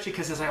 Especially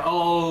because it's like,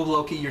 oh,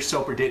 Loki, you're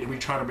so predictable.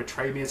 You're trying to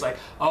betray me. It's like,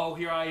 oh,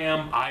 here I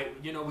am.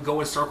 You know, we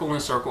go in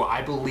circle.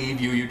 I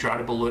believe you. You try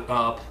to blow it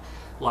up,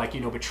 like,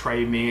 you know,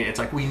 betray me. It's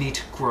like, we need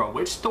to grow,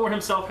 which Thor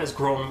himself has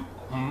grown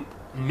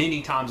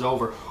many times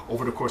over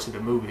the course of the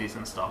movies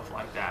and stuff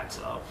like that.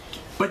 So,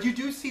 but you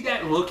do see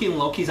that look in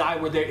Loki's eye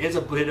where there is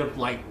a bit of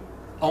like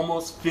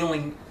almost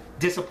feeling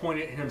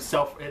disappointed in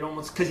himself. It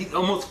almost, because he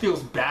almost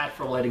feels bad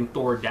for letting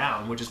Thor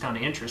down, which is kind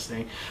of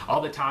interesting.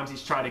 All the times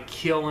he's tried to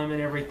kill him and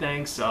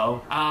everything.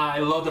 So I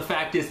love the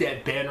fact is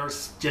that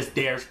Banner's just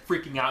there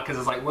freaking out, because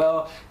it's like,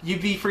 well,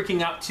 you'd be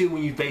freaking out too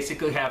when you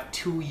basically have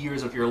 2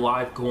 years of your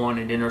life gone,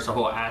 and then there's a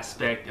whole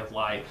aspect of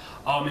like,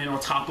 oh man, on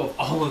top of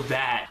all of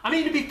that. I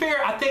mean, to be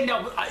fair, I think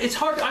that it's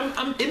hard.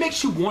 It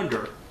makes you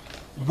wonder,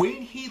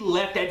 when he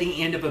left at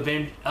the end of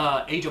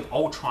Age of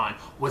Ultron,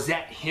 was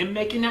that him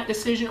making that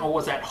decision, or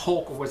was that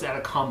Hulk, or was that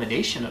a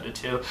combination of the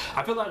two?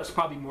 I feel like it's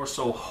probably more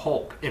so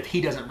Hulk, if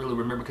he doesn't really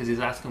remember, because he's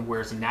asking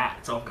where's Nat.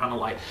 So I'm kind of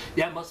like,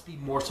 that must be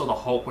more so the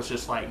Hulk was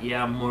just like,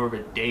 yeah, I'm more of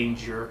a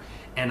danger,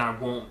 and I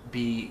won't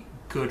be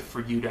good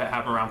for you to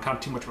have around, kind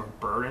of too much of a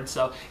burden.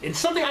 So it's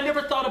something I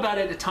never thought about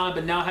at the time,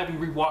 but now having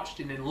rewatched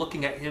it and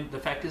looking at him, the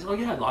fact is, oh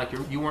yeah, like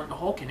you weren't the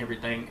Hulk and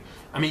everything.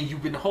 I mean,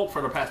 you've been the Hulk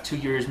for the past 2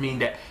 years, meaning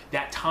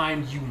that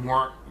time you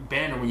weren't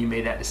Banner when you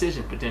made that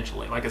decision,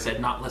 potentially. Like I said,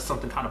 not unless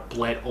something kind of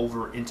bled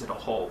over into the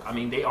Hulk. I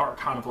mean, they are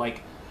kind of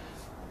like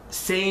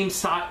same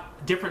side,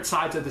 different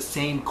sides of the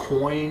same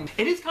coin.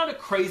 It is kind of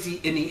crazy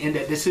in the end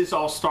that this is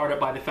all started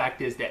by the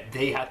fact is that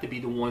they have to be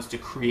the ones to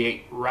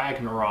create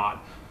Ragnarok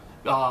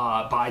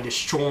by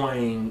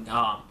destroying,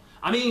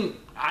 I mean,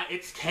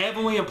 it's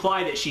heavily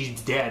implied that she's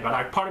dead,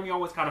 but part of me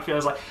always kind of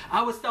feels like,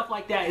 with stuff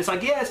like that, it's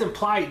like, yeah, it's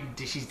implied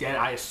that she's dead.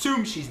 I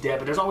assume she's dead,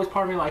 but there's always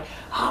part of me like,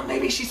 oh,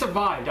 maybe she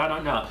survived. I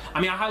don't know.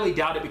 I mean, I highly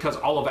doubt it because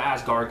all of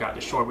Asgard got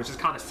destroyed, which is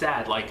kind of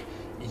sad. Like,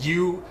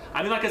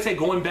 I mean, like I said,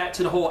 going back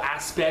to the whole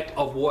aspect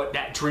of what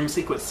that dream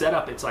sequence set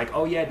up, it's like,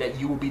 oh yeah, that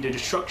you will be the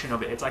destruction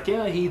of it. It's like,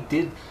 yeah, he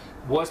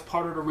was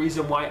part of the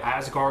reason why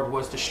Asgard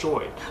was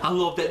destroyed. I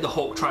love that the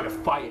Hulk tried to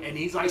fight, and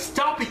he's like,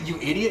 stop it, you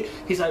idiot.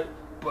 He's like,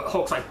 but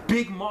Hulk's like,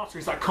 big monster.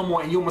 He's like, come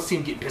on, and you almost see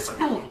him get pissed,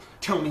 like,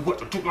 tell me what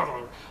to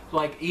do.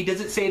 Like, he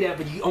doesn't say that,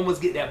 but you almost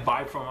get that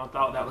vibe from him. I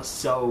thought that was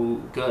so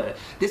good.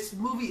 This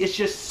movie is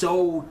just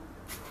so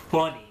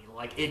funny.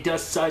 Like, it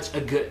does such a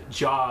good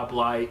job.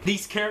 Like,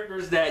 these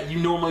characters that you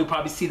normally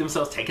probably see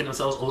themselves taking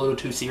themselves a little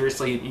too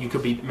seriously, you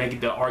could be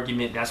making the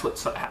argument that's what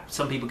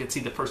some people could see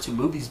the first two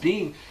movies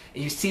being,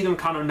 and you see them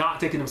kind of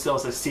not taking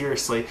themselves as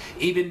seriously.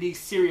 Even these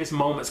serious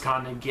moments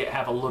kind of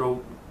have a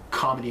little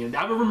comedy, and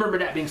I remember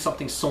that being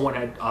something someone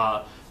had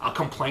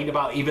complained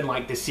about. Even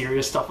like the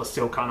serious stuff was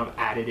still kind of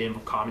added in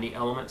with comedy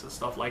elements and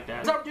stuff like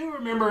that. So I do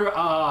remember,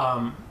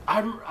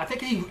 I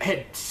think he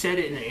had said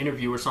it in an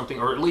interview or something,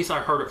 or at least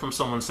I heard it from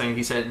someone saying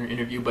he said it in an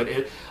interview, but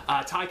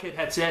Taika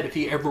had said if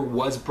he ever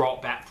was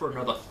brought back for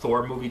another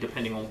Thor movie,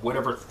 depending on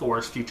whatever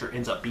Thor's future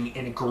ends up being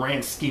in a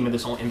grand scheme of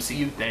this whole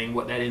MCU thing,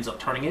 what that ends up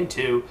turning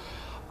into,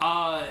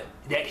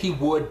 that he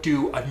would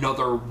do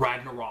another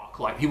Ragnarok.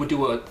 Like, he would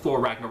do a Thor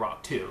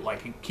Ragnarok too.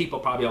 Like, he'd keep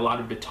up probably a lot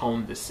of the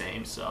tone the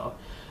same. So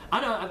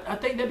I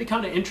think that'd be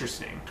kind of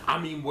interesting. I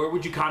mean, where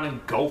would you kind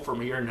of go from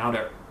here now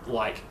that,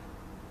 like,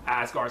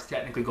 Asgard's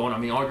technically going? I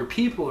mean, all your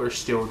people are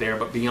still there,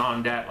 but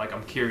beyond that, like,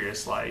 I'm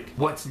curious, like,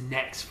 what's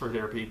next for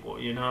their people,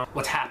 you know?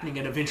 What's happening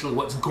and eventually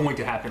what's going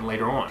to happen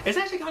later on. It's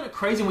actually kind of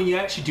crazy when you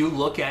actually do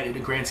look at it in the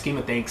grand scheme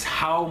of things,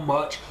 how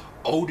much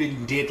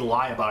Odin did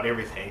lie about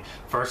everything.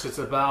 First it's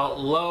about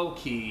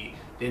Loki,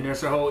 then there's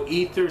the whole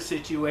ether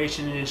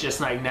situation, and it's just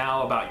like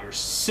now about your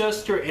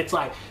sister. It's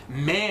like,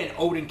 man,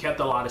 Odin kept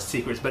a lot of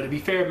secrets, but to be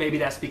fair, maybe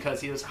that's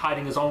because he was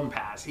hiding his own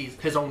past,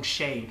 his own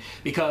shame,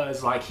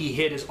 because like he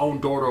hid his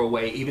own daughter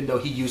away, even though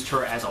he used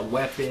her as a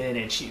weapon,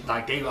 and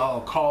they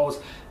all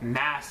caused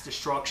mass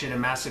destruction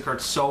and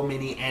massacred so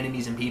many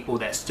enemies and people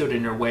that stood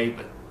in their way,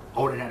 but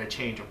Odin had a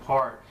change of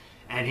heart,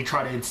 and he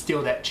tried to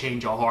instill that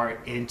change of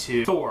heart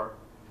into Thor.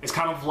 It's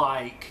kind of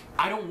like,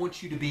 I don't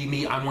want you to be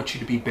me, I want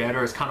you to be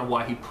better. It's kind of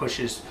why he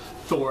pushes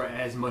Thor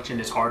as much and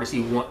as hard as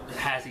he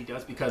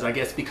does, because I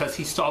guess because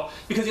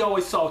he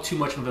always saw too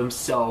much of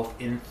himself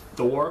in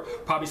Thor.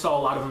 Probably saw a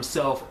lot of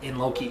himself in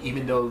Loki,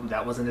 even though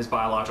that wasn't his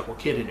biological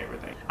kid and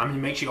everything. I mean,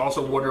 it makes you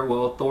also wonder,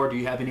 well, Thor, do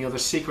you have any other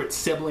secret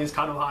siblings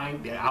kind of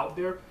out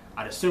there?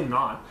 I'd assume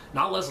not.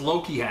 Not unless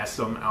Loki has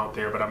some out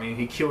there, but I mean,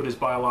 he killed his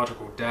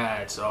biological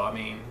dad, so I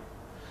mean,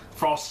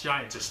 frost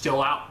giants are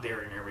still out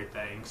there and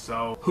everything,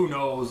 so who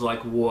knows,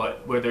 like,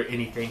 whether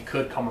anything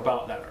could come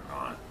about that or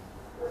not.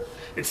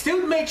 It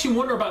still makes you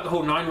wonder about the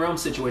whole 9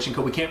 realms situation,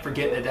 because we can't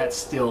forget that that's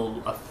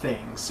still a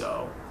thing.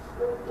 So,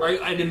 right,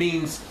 and it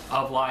means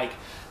of like,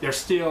 they're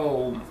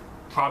still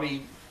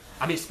probably,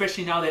 I mean,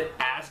 especially now that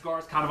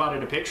Asgard's kind of out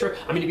of the picture.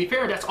 I mean, to be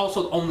fair, that's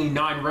also only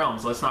 9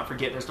 realms. Let's not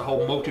forget there's the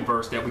whole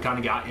multiverse that we kind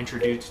of got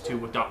introduced to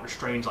with Doctor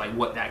Strange, like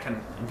what that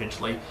can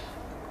eventually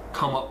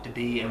come up to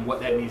be, and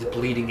what that means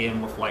bleeding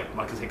in with like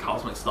I say,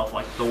 cosmic stuff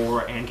like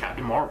Thor and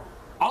Captain Marvel.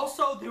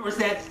 Also, there was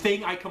that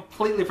thing I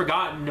completely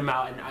forgotten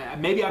about,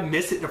 and maybe I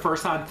missed it the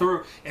first time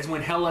through, is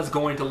when Hela's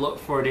going to look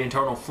for the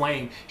Eternal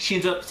Flame, she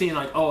ends up seeing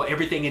like, oh,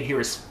 everything in here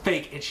is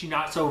fake, and she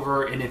knocks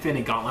over an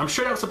Infinity Gauntlet. I'm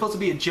sure that was supposed to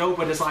be a joke,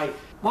 but it's like,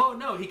 well,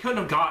 no, he couldn't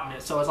have gotten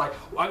it. So it's like,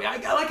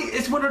 I like,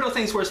 it's one of those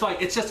things where it's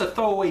like, it's just a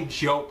throwaway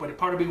joke, but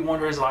part of me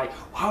wonders like,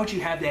 why would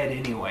you have that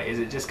anyway? Is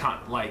it just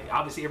kind of like,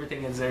 obviously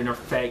everything is in there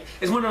fake.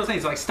 It's one of those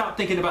things like, stop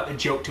thinking about the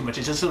joke too much.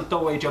 It's just a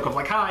throwaway joke of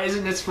like, hi,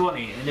 isn't this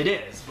funny? And it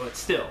is, but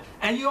still.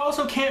 And you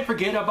also can't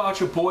forget about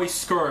your boy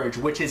Scourge,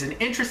 which is an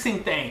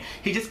interesting thing.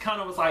 He just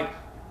kind of was like,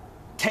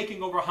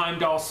 taking over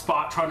Heimdall's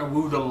spot, trying to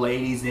woo the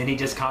ladies. Then he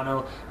just kind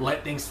of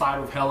let things slide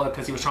with Hela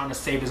because he was trying to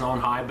save his own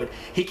hide. But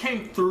he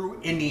came through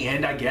in the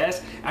end, I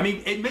guess. I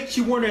mean, it makes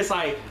you wonder, it's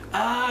like,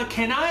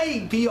 can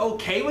I be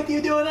okay with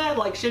you doing that?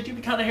 Like, should you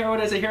be kind of heroed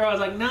as a hero? I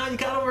was like, nah, you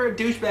kind of were a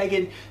douchebag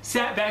and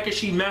sat back and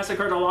she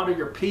massacred a lot of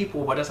your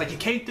people. But it's like, you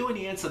came through in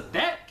the end, so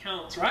that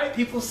counts, right?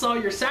 People saw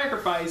your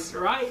sacrifice,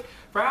 right?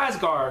 For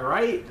Asgard,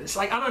 right? It's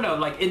like, I don't know,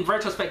 like in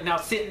retrospect now,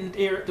 sitting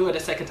here through it a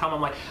second time,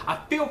 I'm like, I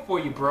feel for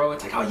you, bro.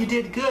 It's like, oh, you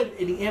did good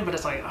in the end, but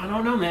it's like, I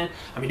don't know, man.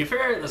 I mean, to be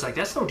fair, it's like,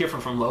 that's no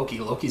different from Loki.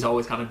 Loki's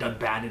always kind of done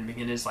bad in the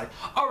beginning. It's like,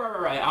 all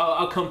right,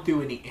 I'll come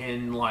through in the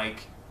end, like,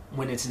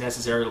 when it's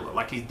necessary,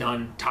 like he's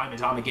done time and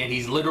time again.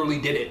 He's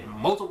literally did it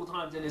multiple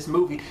times in this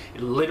movie. He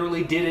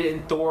literally did it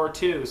in Thor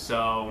 2,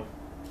 so,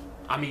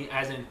 I mean,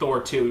 as in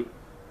Thor 2,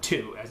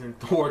 as in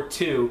Thor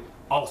 2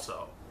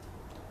 also.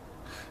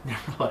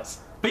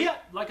 Nevertheless. But yeah,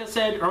 like I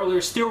said earlier,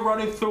 still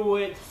running through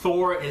it.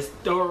 Thor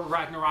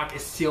Ragnarok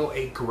is still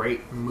a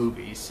great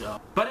movie.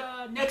 So,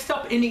 but next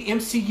up in the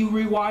MCU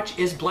rewatch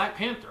is Black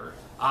Panther.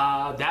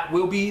 That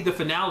will be the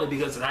finale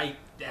because I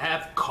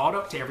have caught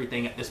up to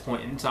everything at this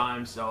point in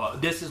time. So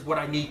this is what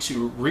I need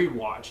to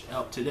rewatch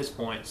up to this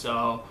point.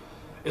 So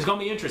it's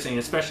gonna be interesting,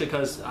 especially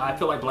because I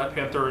feel like Black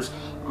Panther is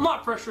a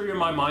lot fresher in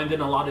my mind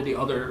than a lot of the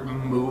other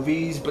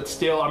movies, but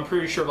still, I'm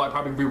pretty sure, like,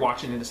 probably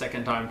rewatching it the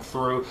second time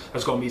through,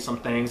 there's gonna be some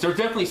things. There's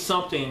definitely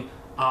something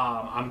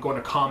I'm going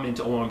to comment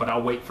on, but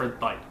I'll wait for,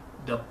 like,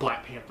 the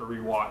Black Panther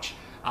rewatch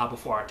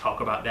before I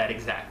talk about that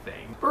exact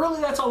thing. But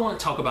really, that's all I want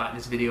to talk about in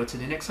this video.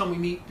 Till the next time we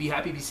meet, be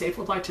happy, be safe,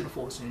 live life to the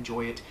fullest, and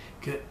enjoy it.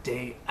 Good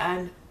day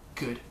and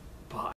goodbye.